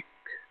her week,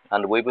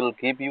 and we will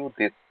give you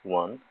this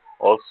one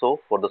also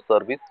for the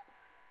service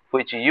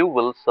which you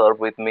will serve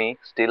with me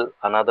still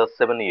another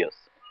 7 years.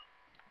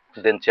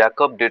 Then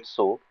Jacob did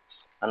so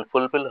and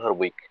fulfilled her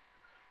week.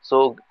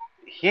 So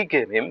he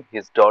gave him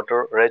his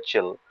daughter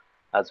Rachel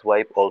as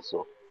wife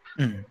also.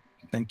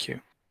 Thank you.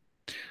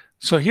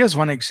 So here's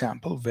one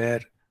example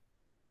where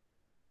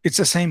it's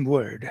the same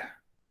word,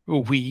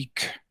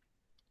 week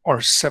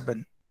or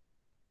 7,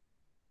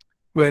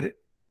 where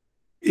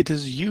it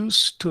is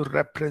used to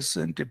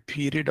represent a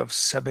period of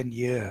 7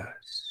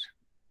 years.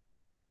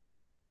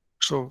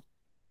 So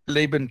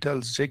Laban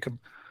tells Jacob,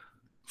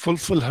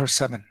 fulfill her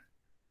 7,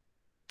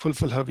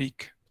 fulfill her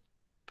week.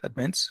 That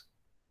means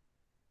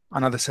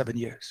another 7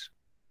 years.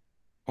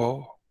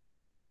 Oh,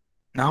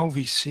 now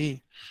we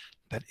see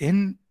that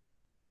in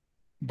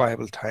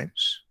Bible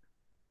times,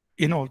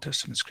 in Old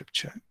Testament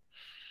scripture,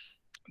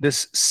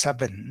 this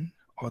 7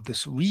 or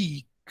this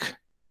week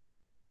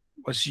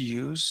was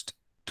used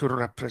to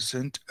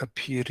represent a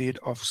period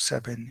of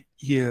 7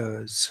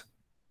 years.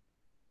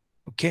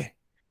 Okay,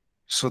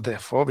 so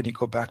therefore, when you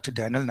go back to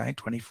Daniel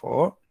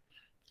 9:24,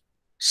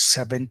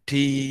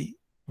 70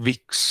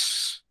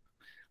 weeks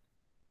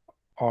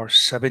or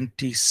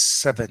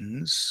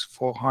 77s,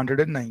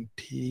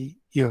 490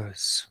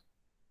 years,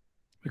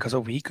 because a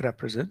week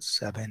represents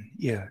 7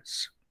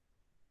 years.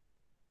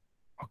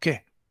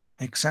 Okay,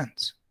 makes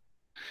sense.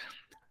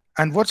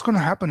 And what's going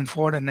to happen in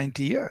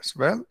 490 years?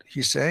 Well,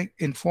 he's saying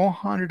in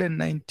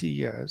 490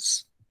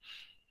 years,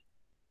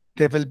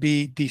 there will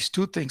be these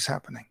two things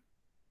happening,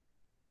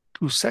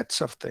 two sets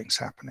of things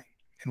happening.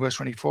 In verse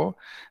 24,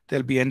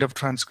 there'll be end of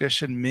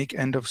transgression, make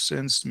end of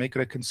sins, make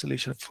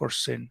reconciliation for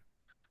sin.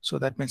 So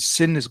that means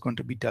sin is going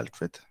to be dealt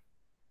with.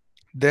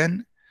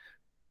 Then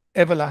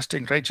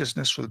everlasting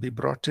righteousness will be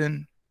brought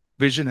in,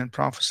 vision and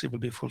prophecy will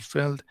be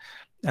fulfilled,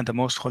 and the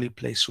most holy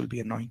place will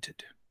be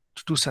anointed.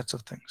 Two sets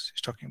of things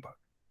he's talking about.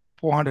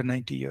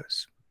 490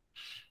 years.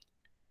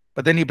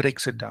 But then he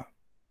breaks it down.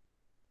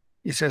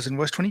 He says in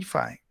verse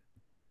 25,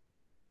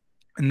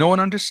 no one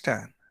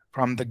understand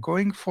from the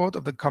going forth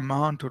of the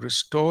command to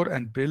restore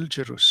and build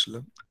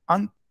Jerusalem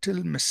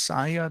until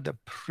Messiah the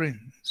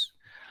Prince,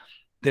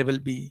 there will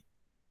be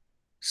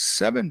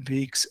 7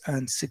 weeks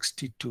and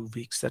 62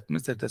 weeks. That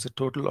means that there's a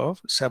total of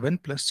 7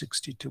 plus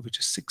 62, which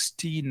is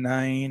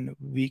 69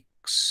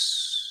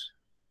 weeks.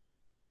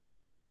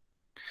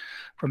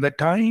 From the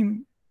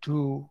time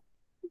to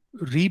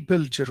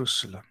rebuild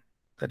Jerusalem,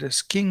 that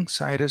is, King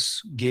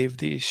Cyrus gave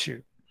the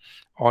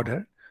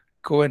order,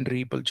 go and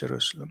rebuild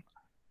Jerusalem.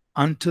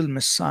 Until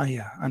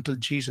Messiah, until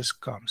Jesus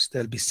comes,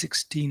 there'll be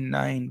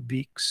 69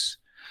 weeks.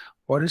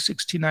 What is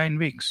 69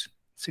 weeks?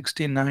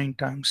 69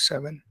 times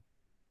 7.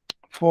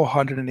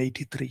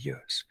 483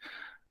 years.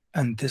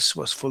 And this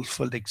was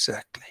fulfilled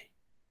exactly.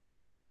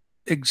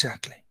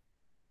 Exactly.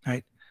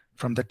 Right?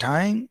 From the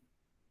time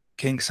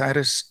King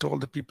Cyrus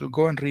told the people,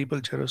 go and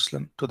rebuild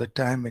Jerusalem, to the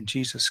time when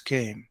Jesus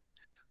came,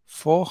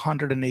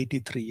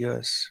 483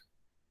 years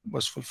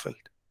was fulfilled.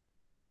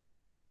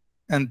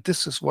 And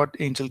this is what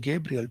Angel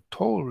Gabriel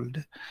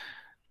told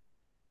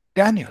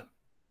Daniel.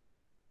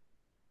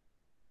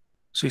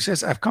 So he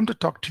says, I've come to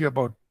talk to you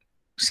about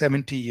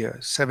 70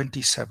 years,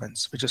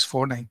 77s, which is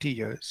 490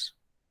 years.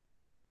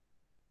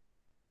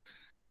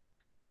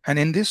 And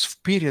in this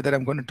period that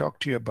I'm going to talk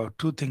to you about,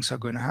 2 things are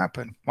going to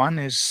happen. One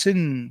is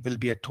sin will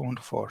be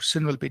atoned for,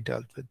 sin will be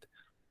dealt with.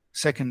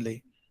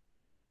 Secondly,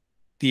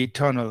 the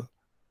eternal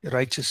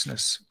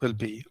righteousness will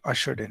be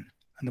ushered in,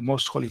 and the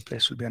most holy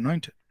place will be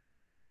anointed.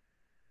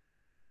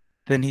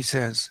 Then he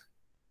says,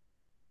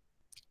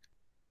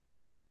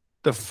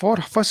 the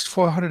first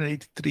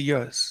 483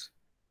 years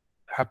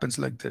happens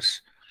like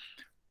this.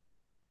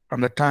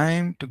 From the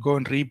time to go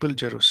and rebuild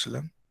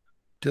Jerusalem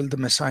till the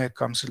Messiah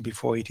comes, it'll be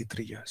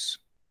 483 years.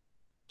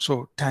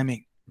 So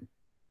timing,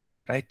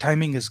 right?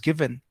 Timing is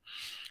given,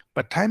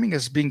 but timing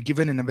is being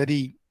given in a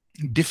very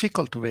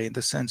difficult way, in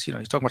the sense,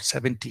 he's talking about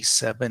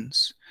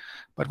 77s.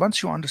 But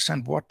once you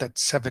understand what that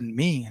 7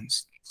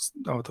 means,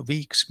 or the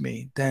weeks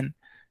mean, then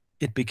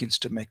it begins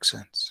to make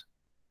sense.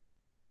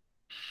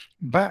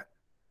 But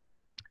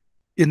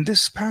in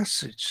this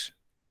passage,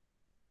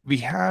 we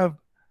have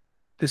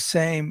the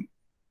same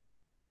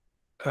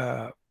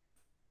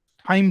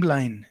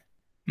timeline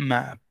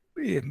map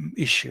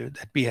issue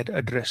that we had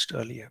addressed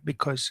earlier,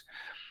 because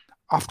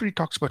after he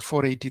talks about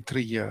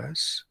 483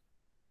 years,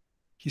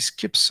 he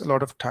skips a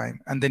lot of time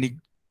and then he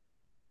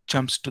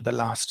jumps to the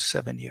last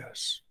 7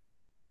 years.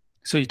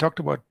 So he talked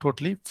about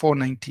totally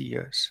 490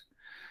 years,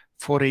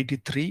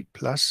 483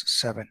 plus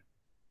 7.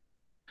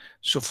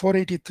 So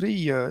 483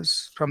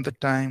 years from the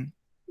time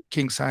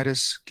King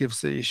Cyrus gives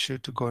the issue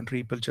to go and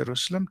rebuild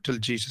Jerusalem till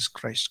Jesus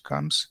Christ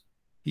comes.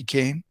 He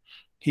came,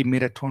 he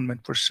made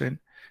atonement for sin,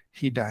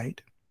 he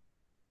died.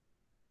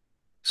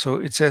 So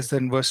it says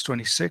then in verse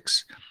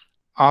 26,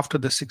 after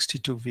the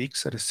 62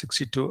 weeks, that is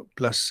 62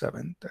 plus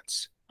 7,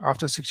 that's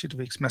after 62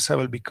 weeks, Messiah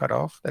will be cut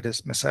off, that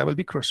is, Messiah will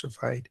be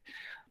crucified,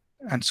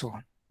 and so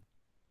on.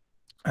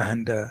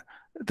 And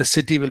the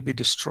city will be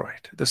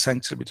destroyed, the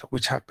sanctuary will be,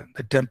 which happened.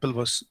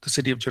 The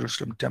city of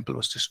Jerusalem temple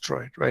was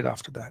destroyed right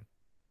after that.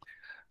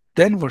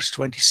 Then verse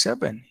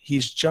 27,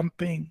 he's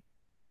jumping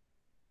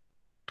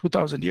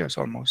 2,000 years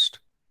almost,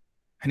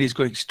 and he's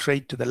going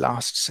straight to the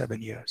last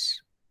 7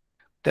 years.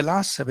 The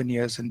last 7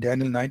 years in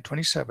Daniel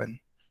 9:27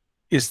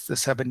 is the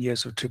 7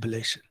 years of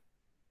tribulation.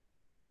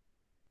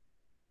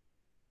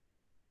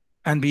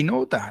 And we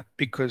know that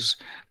because,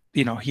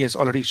 he has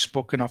already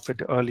spoken of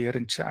it earlier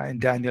in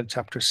Daniel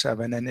chapter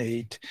 7 and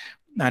 8,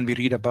 and we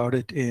read about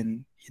it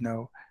in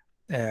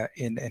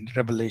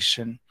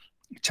Revelation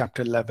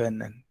chapter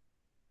 11 and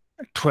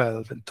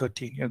 12 and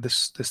 13.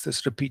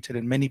 This repeated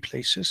in many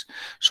places.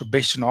 So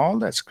based on all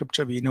that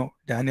scripture, we know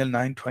Daniel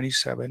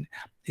 9:27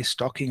 is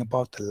talking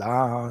about the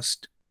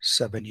last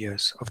 7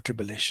 years of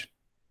tribulation.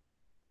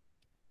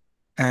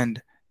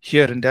 And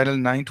here in Daniel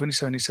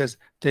 9:27, he says,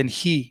 then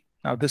he,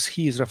 now this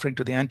he is referring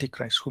to the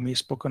Antichrist, whom he has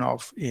spoken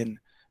of in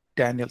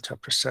Daniel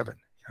chapter 7.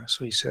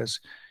 So he says,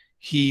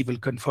 he will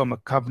confirm a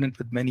covenant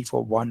with many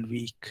for 1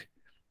 week.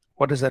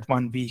 What is that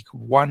 1 week?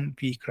 1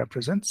 week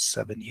represents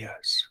 7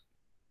 years.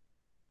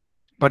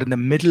 But in the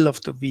middle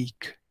of the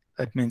week,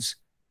 that means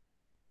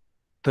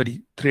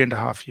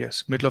 3.5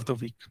 years, middle of the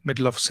week,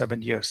 middle of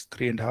 7 years,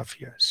 3.5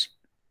 years,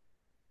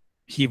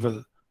 he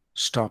will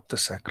stop the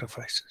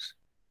sacrifices.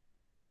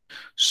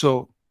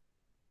 So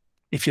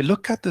if you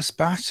look at this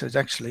passage,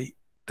 actually,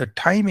 the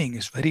timing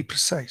is very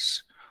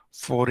precise.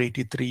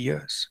 483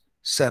 years,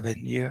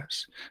 7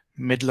 years,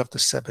 middle of the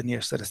 7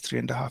 years, that is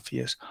 3.5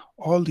 years.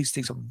 All these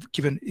things are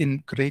given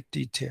in great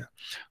detail.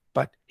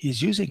 But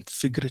he's using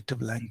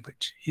figurative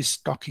language. He's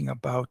talking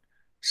about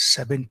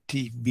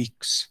 70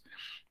 weeks.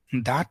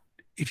 And that,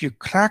 if you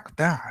crack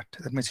that,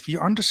 that means if you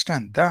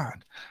understand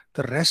that,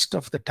 the rest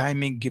of the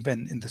timing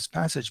given in this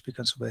passage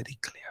becomes very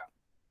clear.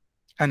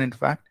 And in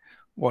fact,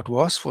 what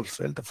was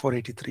fulfilled, the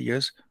 483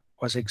 years,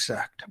 was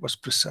exact, was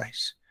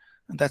precise.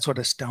 And that's what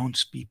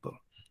astounds people.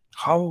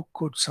 How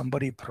could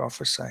somebody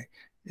prophesy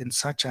in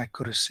such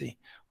accuracy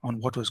on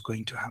what was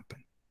going to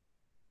happen?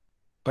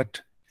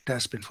 But it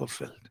has been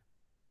fulfilled.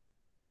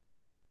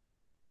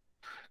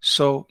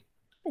 So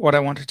what I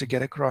wanted to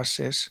get across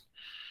is,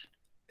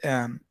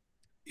 in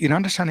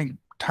understanding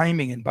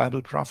timing in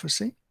Bible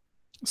prophecy,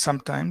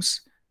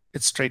 sometimes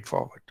it's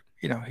straightforward.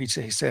 He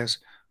says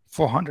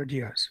 400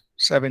 years,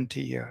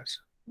 70 years,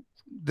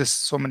 this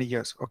so many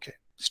years. Okay,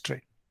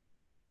 straight.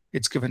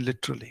 It's given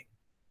literally.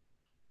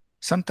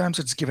 Sometimes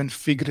it's given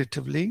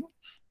figuratively.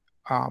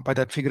 By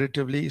that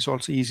figuratively is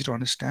also easy to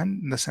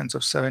understand in the sense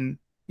of 7,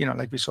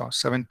 like we saw,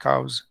 7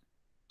 cows,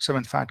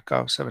 7 fat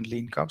cows, 7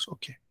 lean cows.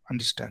 Okay,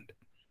 understand.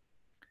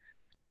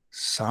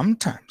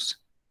 Sometimes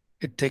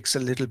it takes a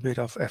little bit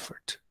of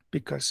effort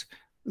because,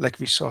 like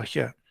we saw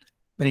here,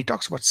 when he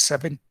talks about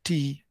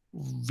 70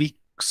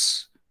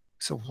 weeks,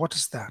 so what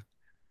is that?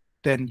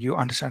 Then you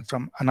understand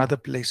from another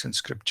place in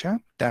scripture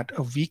that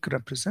a week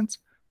represents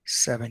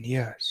 7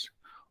 years.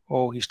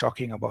 Oh, he's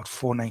talking about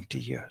 490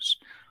 years.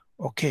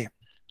 Okay.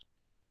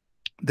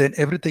 Then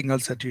everything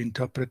else that you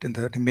interpret in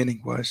the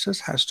remaining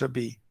verses has to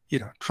be,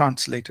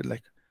 translated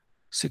like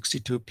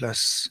 62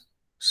 plus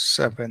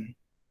 7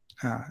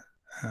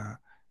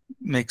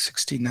 makes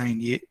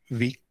 69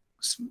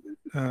 weeks,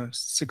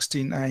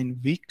 69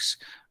 weeks,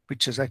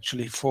 which is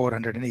actually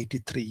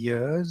 483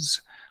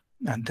 years.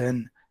 And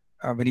then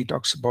when he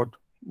talks about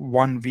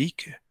 1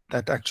 week,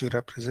 that actually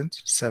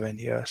represents 7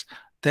 years.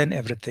 Then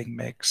everything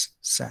makes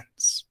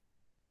sense.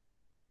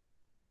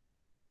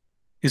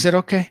 Is that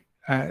okay?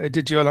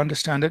 Did you all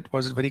understand it?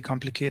 Was it very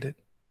complicated?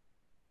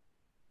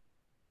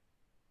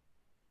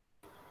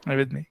 Are you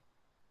with me?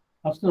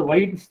 Pastor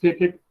White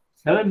stated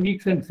 7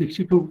 weeks and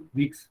 62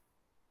 weeks.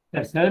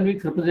 That 7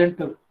 weeks represent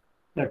the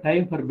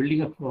time for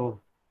building of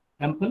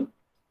temple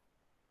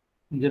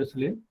in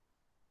Jerusalem.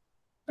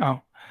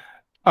 Oh,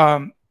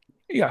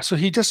 yeah. So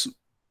he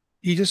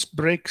just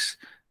breaks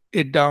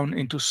it down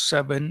into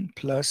 7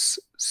 plus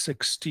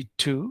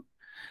 62.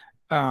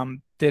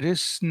 There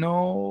is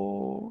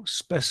no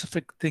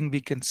specific thing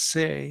we can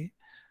say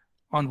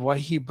on why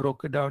he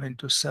broke it down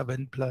into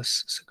 7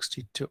 plus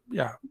 62.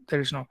 Yeah,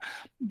 there is no,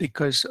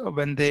 because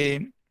when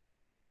they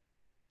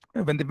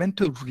went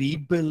to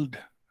rebuild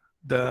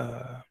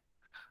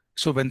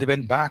when they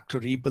went back to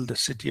rebuild the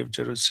city of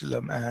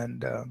Jerusalem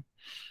and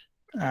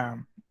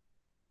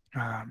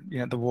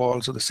the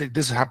walls of the city,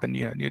 this happened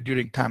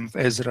during time of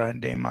Ezra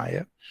and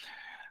Nehemiah.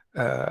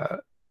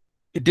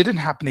 It didn't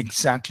happen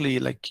exactly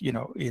like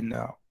in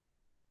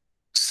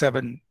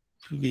 7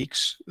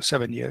 weeks,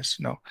 7 years.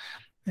 No,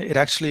 it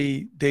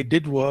actually, they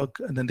did work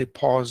and then they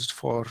paused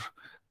for,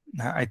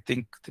 I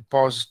think they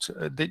paused,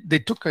 they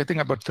took, I think,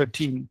 about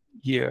 13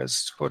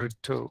 years for it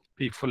to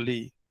be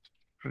fully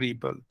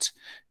rebuilt,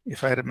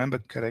 if I remember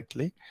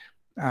correctly.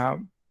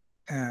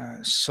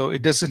 So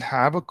it doesn't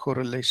have a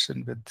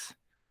correlation with,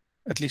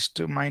 at least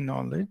to my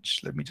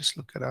knowledge, let me just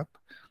look it up.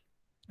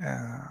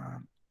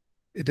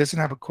 It doesn't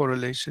have a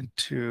correlation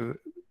to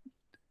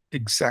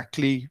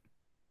exactly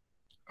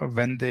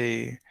when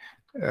they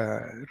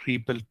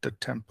rebuilt the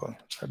temple.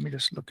 Let me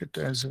just look at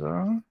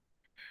Ezra.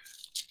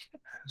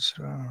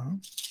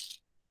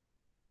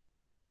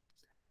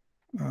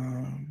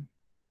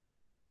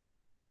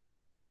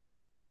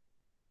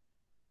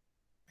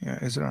 Yeah,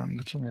 Ezra, I'm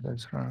looking at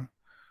Ezra.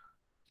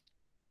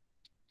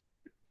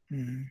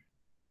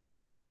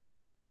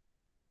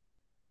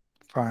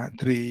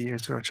 3,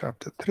 Ezra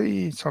chapter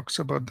 3 talks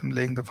about them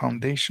laying the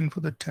foundation for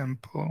the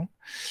temple.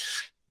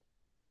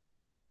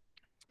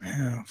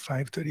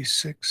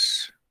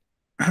 536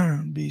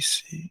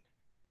 BC.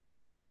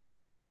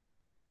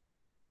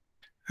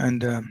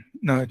 And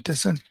no, it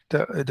doesn't.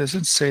 It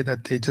doesn't say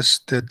that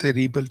they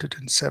rebuilt it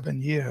in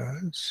 7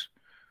 years.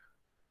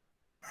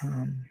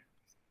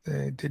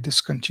 They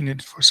discontinued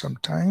it for some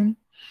time,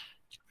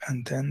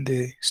 and then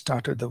they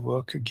started the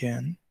work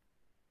again,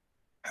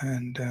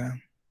 and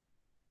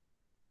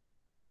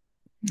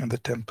the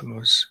temple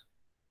was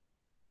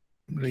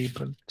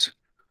rebuilt.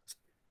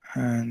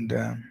 And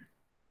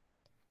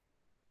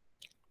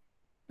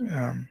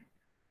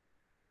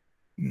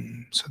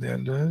so the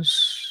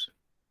elders,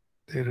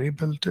 they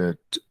rebuilt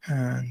it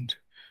and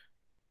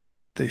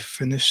they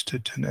finished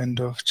it in end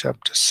of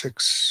chapter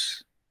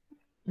 6,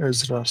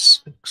 Ezra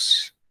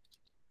 6.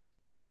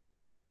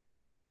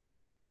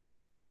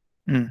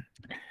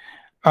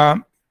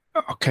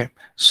 Okay,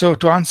 so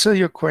to answer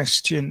your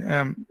question,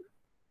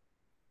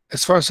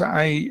 as far as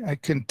I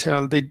can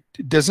tell, it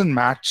doesn't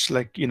match,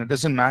 like,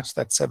 doesn't match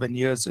that 7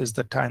 years is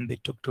the time they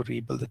took to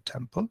rebuild the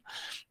temple,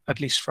 at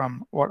least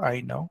from what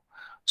I know.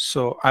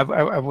 So I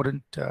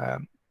wouldn't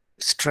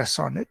stress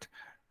on it.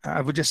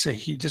 I would just say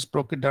he just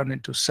broke it down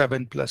into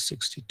 7 plus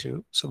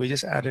 62. So we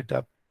just added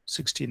up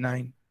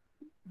 69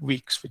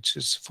 weeks, which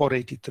is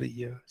 483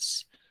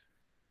 years.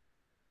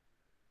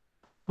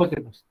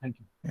 Okay, thank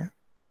you. Yeah.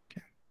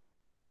 Okay.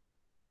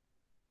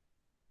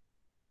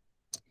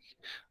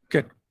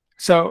 Good.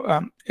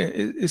 So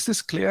is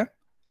this clear?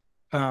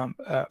 When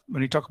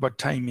you talk about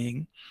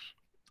timing,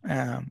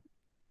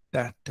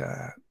 that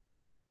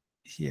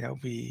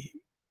we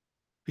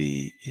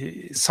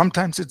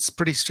sometimes it's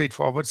pretty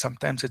straightforward.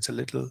 Sometimes it's a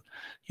little,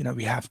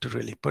 we have to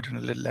really put in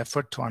a little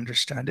effort to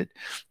understand it,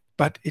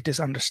 but it is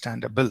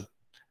understandable.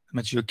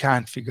 But you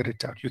can figure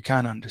it out. You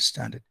can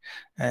understand it.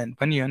 And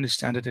when you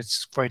understand it,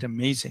 it's quite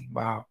amazing.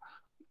 Wow.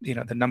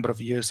 The number of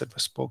years that were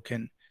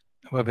spoken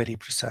were very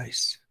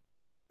precise.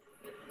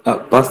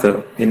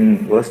 Pastor,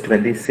 in verse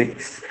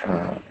 26,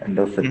 end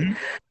of it,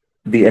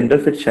 Mm-hmm. the end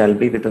of it shall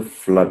be with a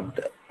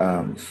flood.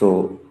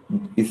 So,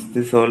 is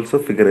this also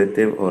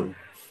figurative, or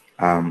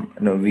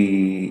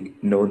we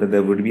know that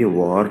there would be a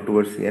war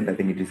towards the end? I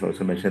think it is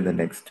also mentioned in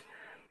the next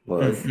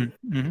verse.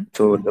 Mm-hmm.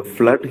 So, the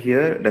flood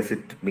here, does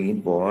it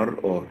mean war,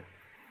 or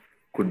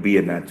could be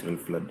a natural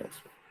flood as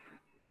well?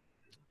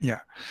 Yeah.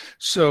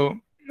 So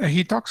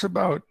he talks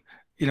about,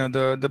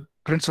 the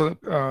prince,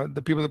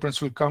 the people of the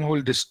prince will come who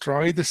will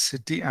destroy the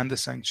city and the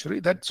sanctuary.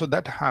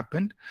 That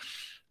happened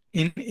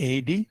in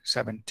AD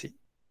 70.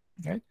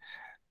 Right.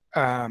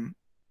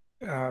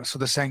 So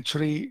the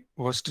sanctuary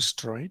was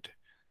destroyed.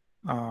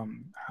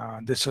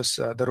 This was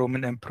the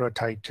Roman Emperor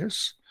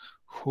Titus,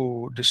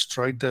 who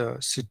destroyed the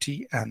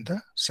city and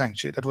the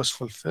sanctuary. That was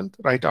fulfilled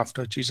right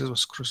after Jesus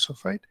was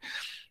crucified.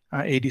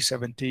 AD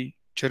 70,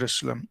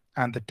 Jerusalem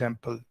and the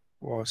temple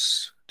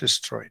was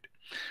destroyed.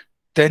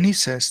 Then he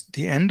says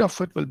the end of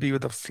it will be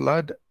with a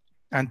flood,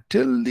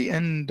 until the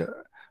end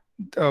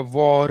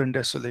war and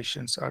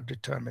desolations are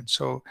determined.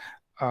 So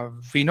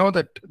we know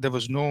that there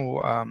was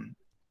no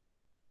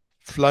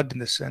flood in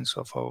the sense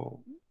of a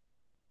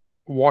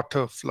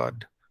water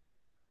flood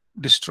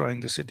destroying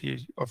the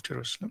city of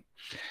Jerusalem.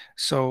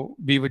 So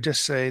we would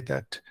just say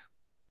that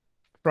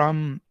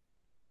from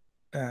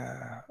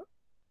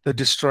the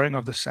destroying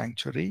of the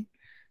sanctuary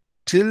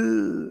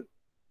till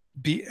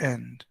the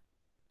end,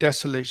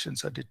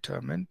 desolations are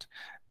determined,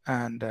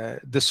 and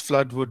this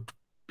flood would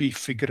be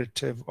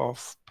figurative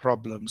of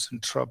problems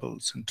and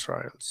troubles and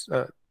trials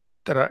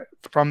that are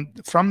from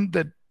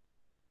the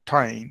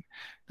time,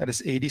 that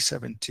is AD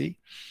 70,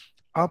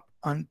 up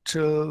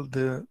until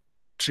the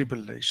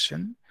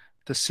tribulation.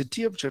 The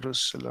city of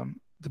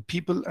Jerusalem, the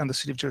people and the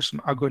city of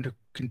Jerusalem are going to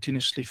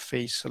continuously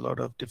face a lot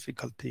of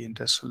difficulty and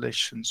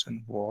desolations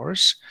and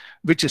wars,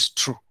 which is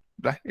true,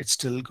 right? It's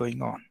still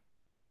going on.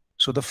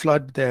 So the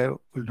flood there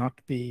will not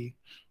be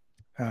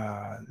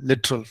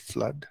literal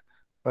flood,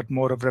 but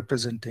more of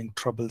representing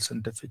troubles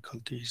and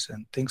difficulties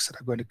and things that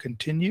are going to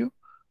continue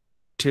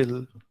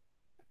till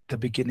the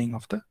beginning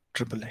of the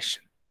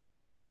tribulation.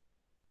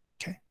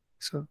 Okay,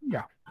 so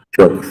yeah.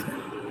 Sure.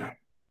 Yeah.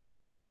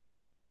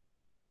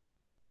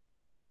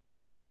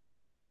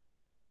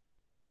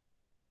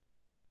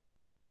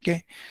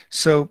 Okay,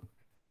 so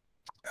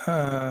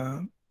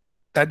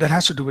that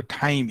has to do with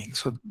timing.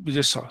 So we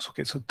just saw,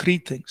 okay, so three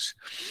things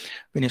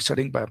when you're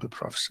studying Bible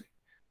prophecy.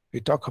 We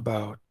talk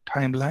about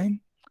timeline,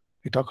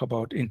 we talk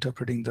about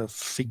interpreting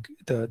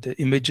the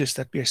images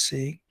that we are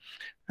seeing,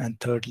 and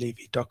thirdly,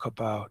 we talk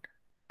about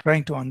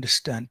trying to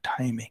understand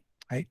timing,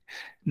 right?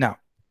 Now,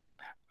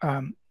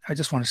 I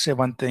just want to say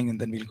one thing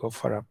and then we'll go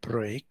for a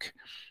break.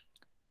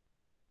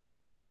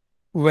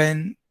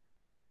 When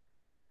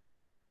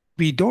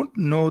we don't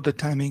know the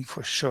timing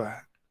for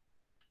sure,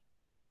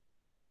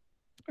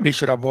 we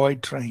should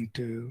avoid trying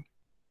to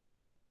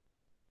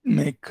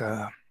make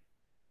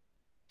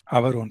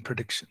our own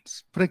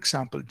predictions. For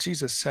example,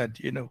 Jesus said,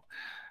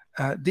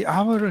 the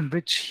hour in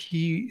which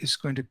he is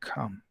going to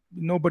come,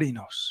 nobody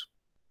knows.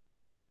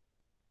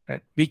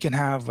 Right? We can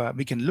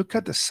look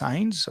at the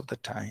signs of the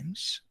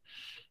times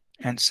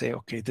and say,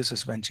 okay, this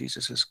is when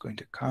Jesus is going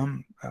to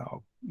come,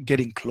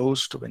 getting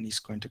close to when he's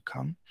going to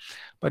come.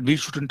 But we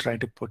shouldn't try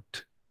to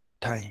put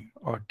time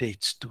or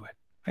dates to it,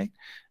 right?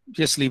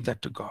 Just leave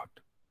that to God,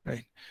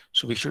 right?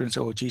 So we shouldn't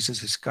say, oh,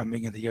 Jesus is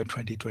coming in the year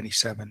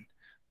 2027.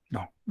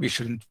 No, we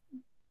shouldn't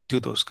do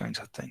those kinds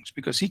of things,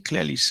 because he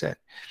clearly said,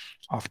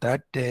 of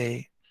that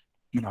day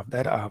and of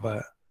that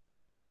hour,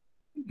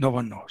 no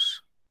one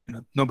knows.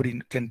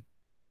 Nobody can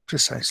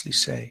precisely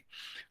say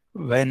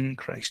when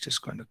Christ is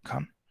going to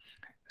come.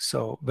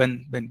 So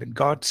when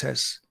God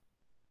says,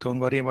 don't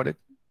worry about it,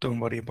 don't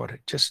worry about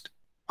it. Just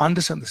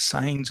understand the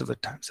signs of the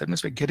times. That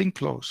means we're getting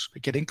close,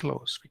 we're getting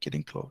close, we're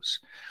getting close.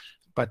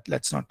 But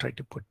let's not try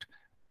to put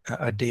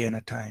a day and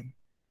a time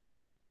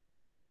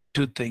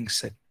to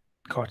things that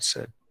God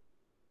said.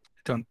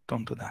 Don't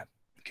do that.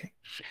 Okay.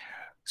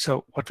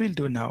 So what we'll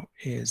do now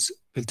is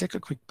we'll take a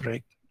quick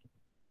break,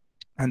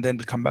 and then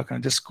we'll come back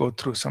and just go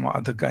through some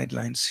other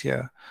guidelines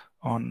here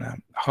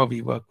on how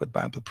we work with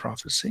Bible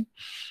prophecy.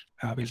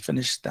 We'll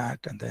finish that,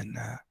 and then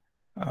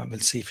we'll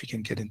see if we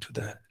can get into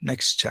the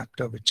next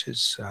chapter, which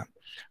is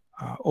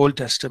Old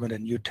Testament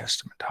and New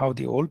Testament, how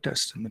the Old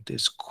Testament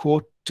is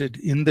quoted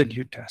in the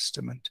New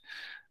Testament,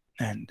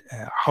 and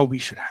how we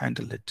should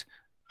handle it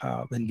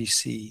when we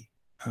see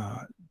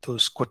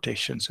those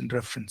quotations and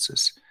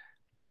references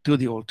to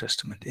the Old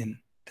Testament in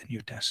the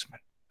New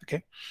Testament.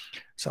 Okay,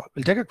 so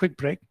we'll take a quick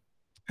break,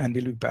 and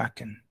we'll be back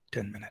in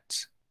 10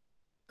 minutes.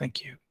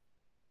 Thank you.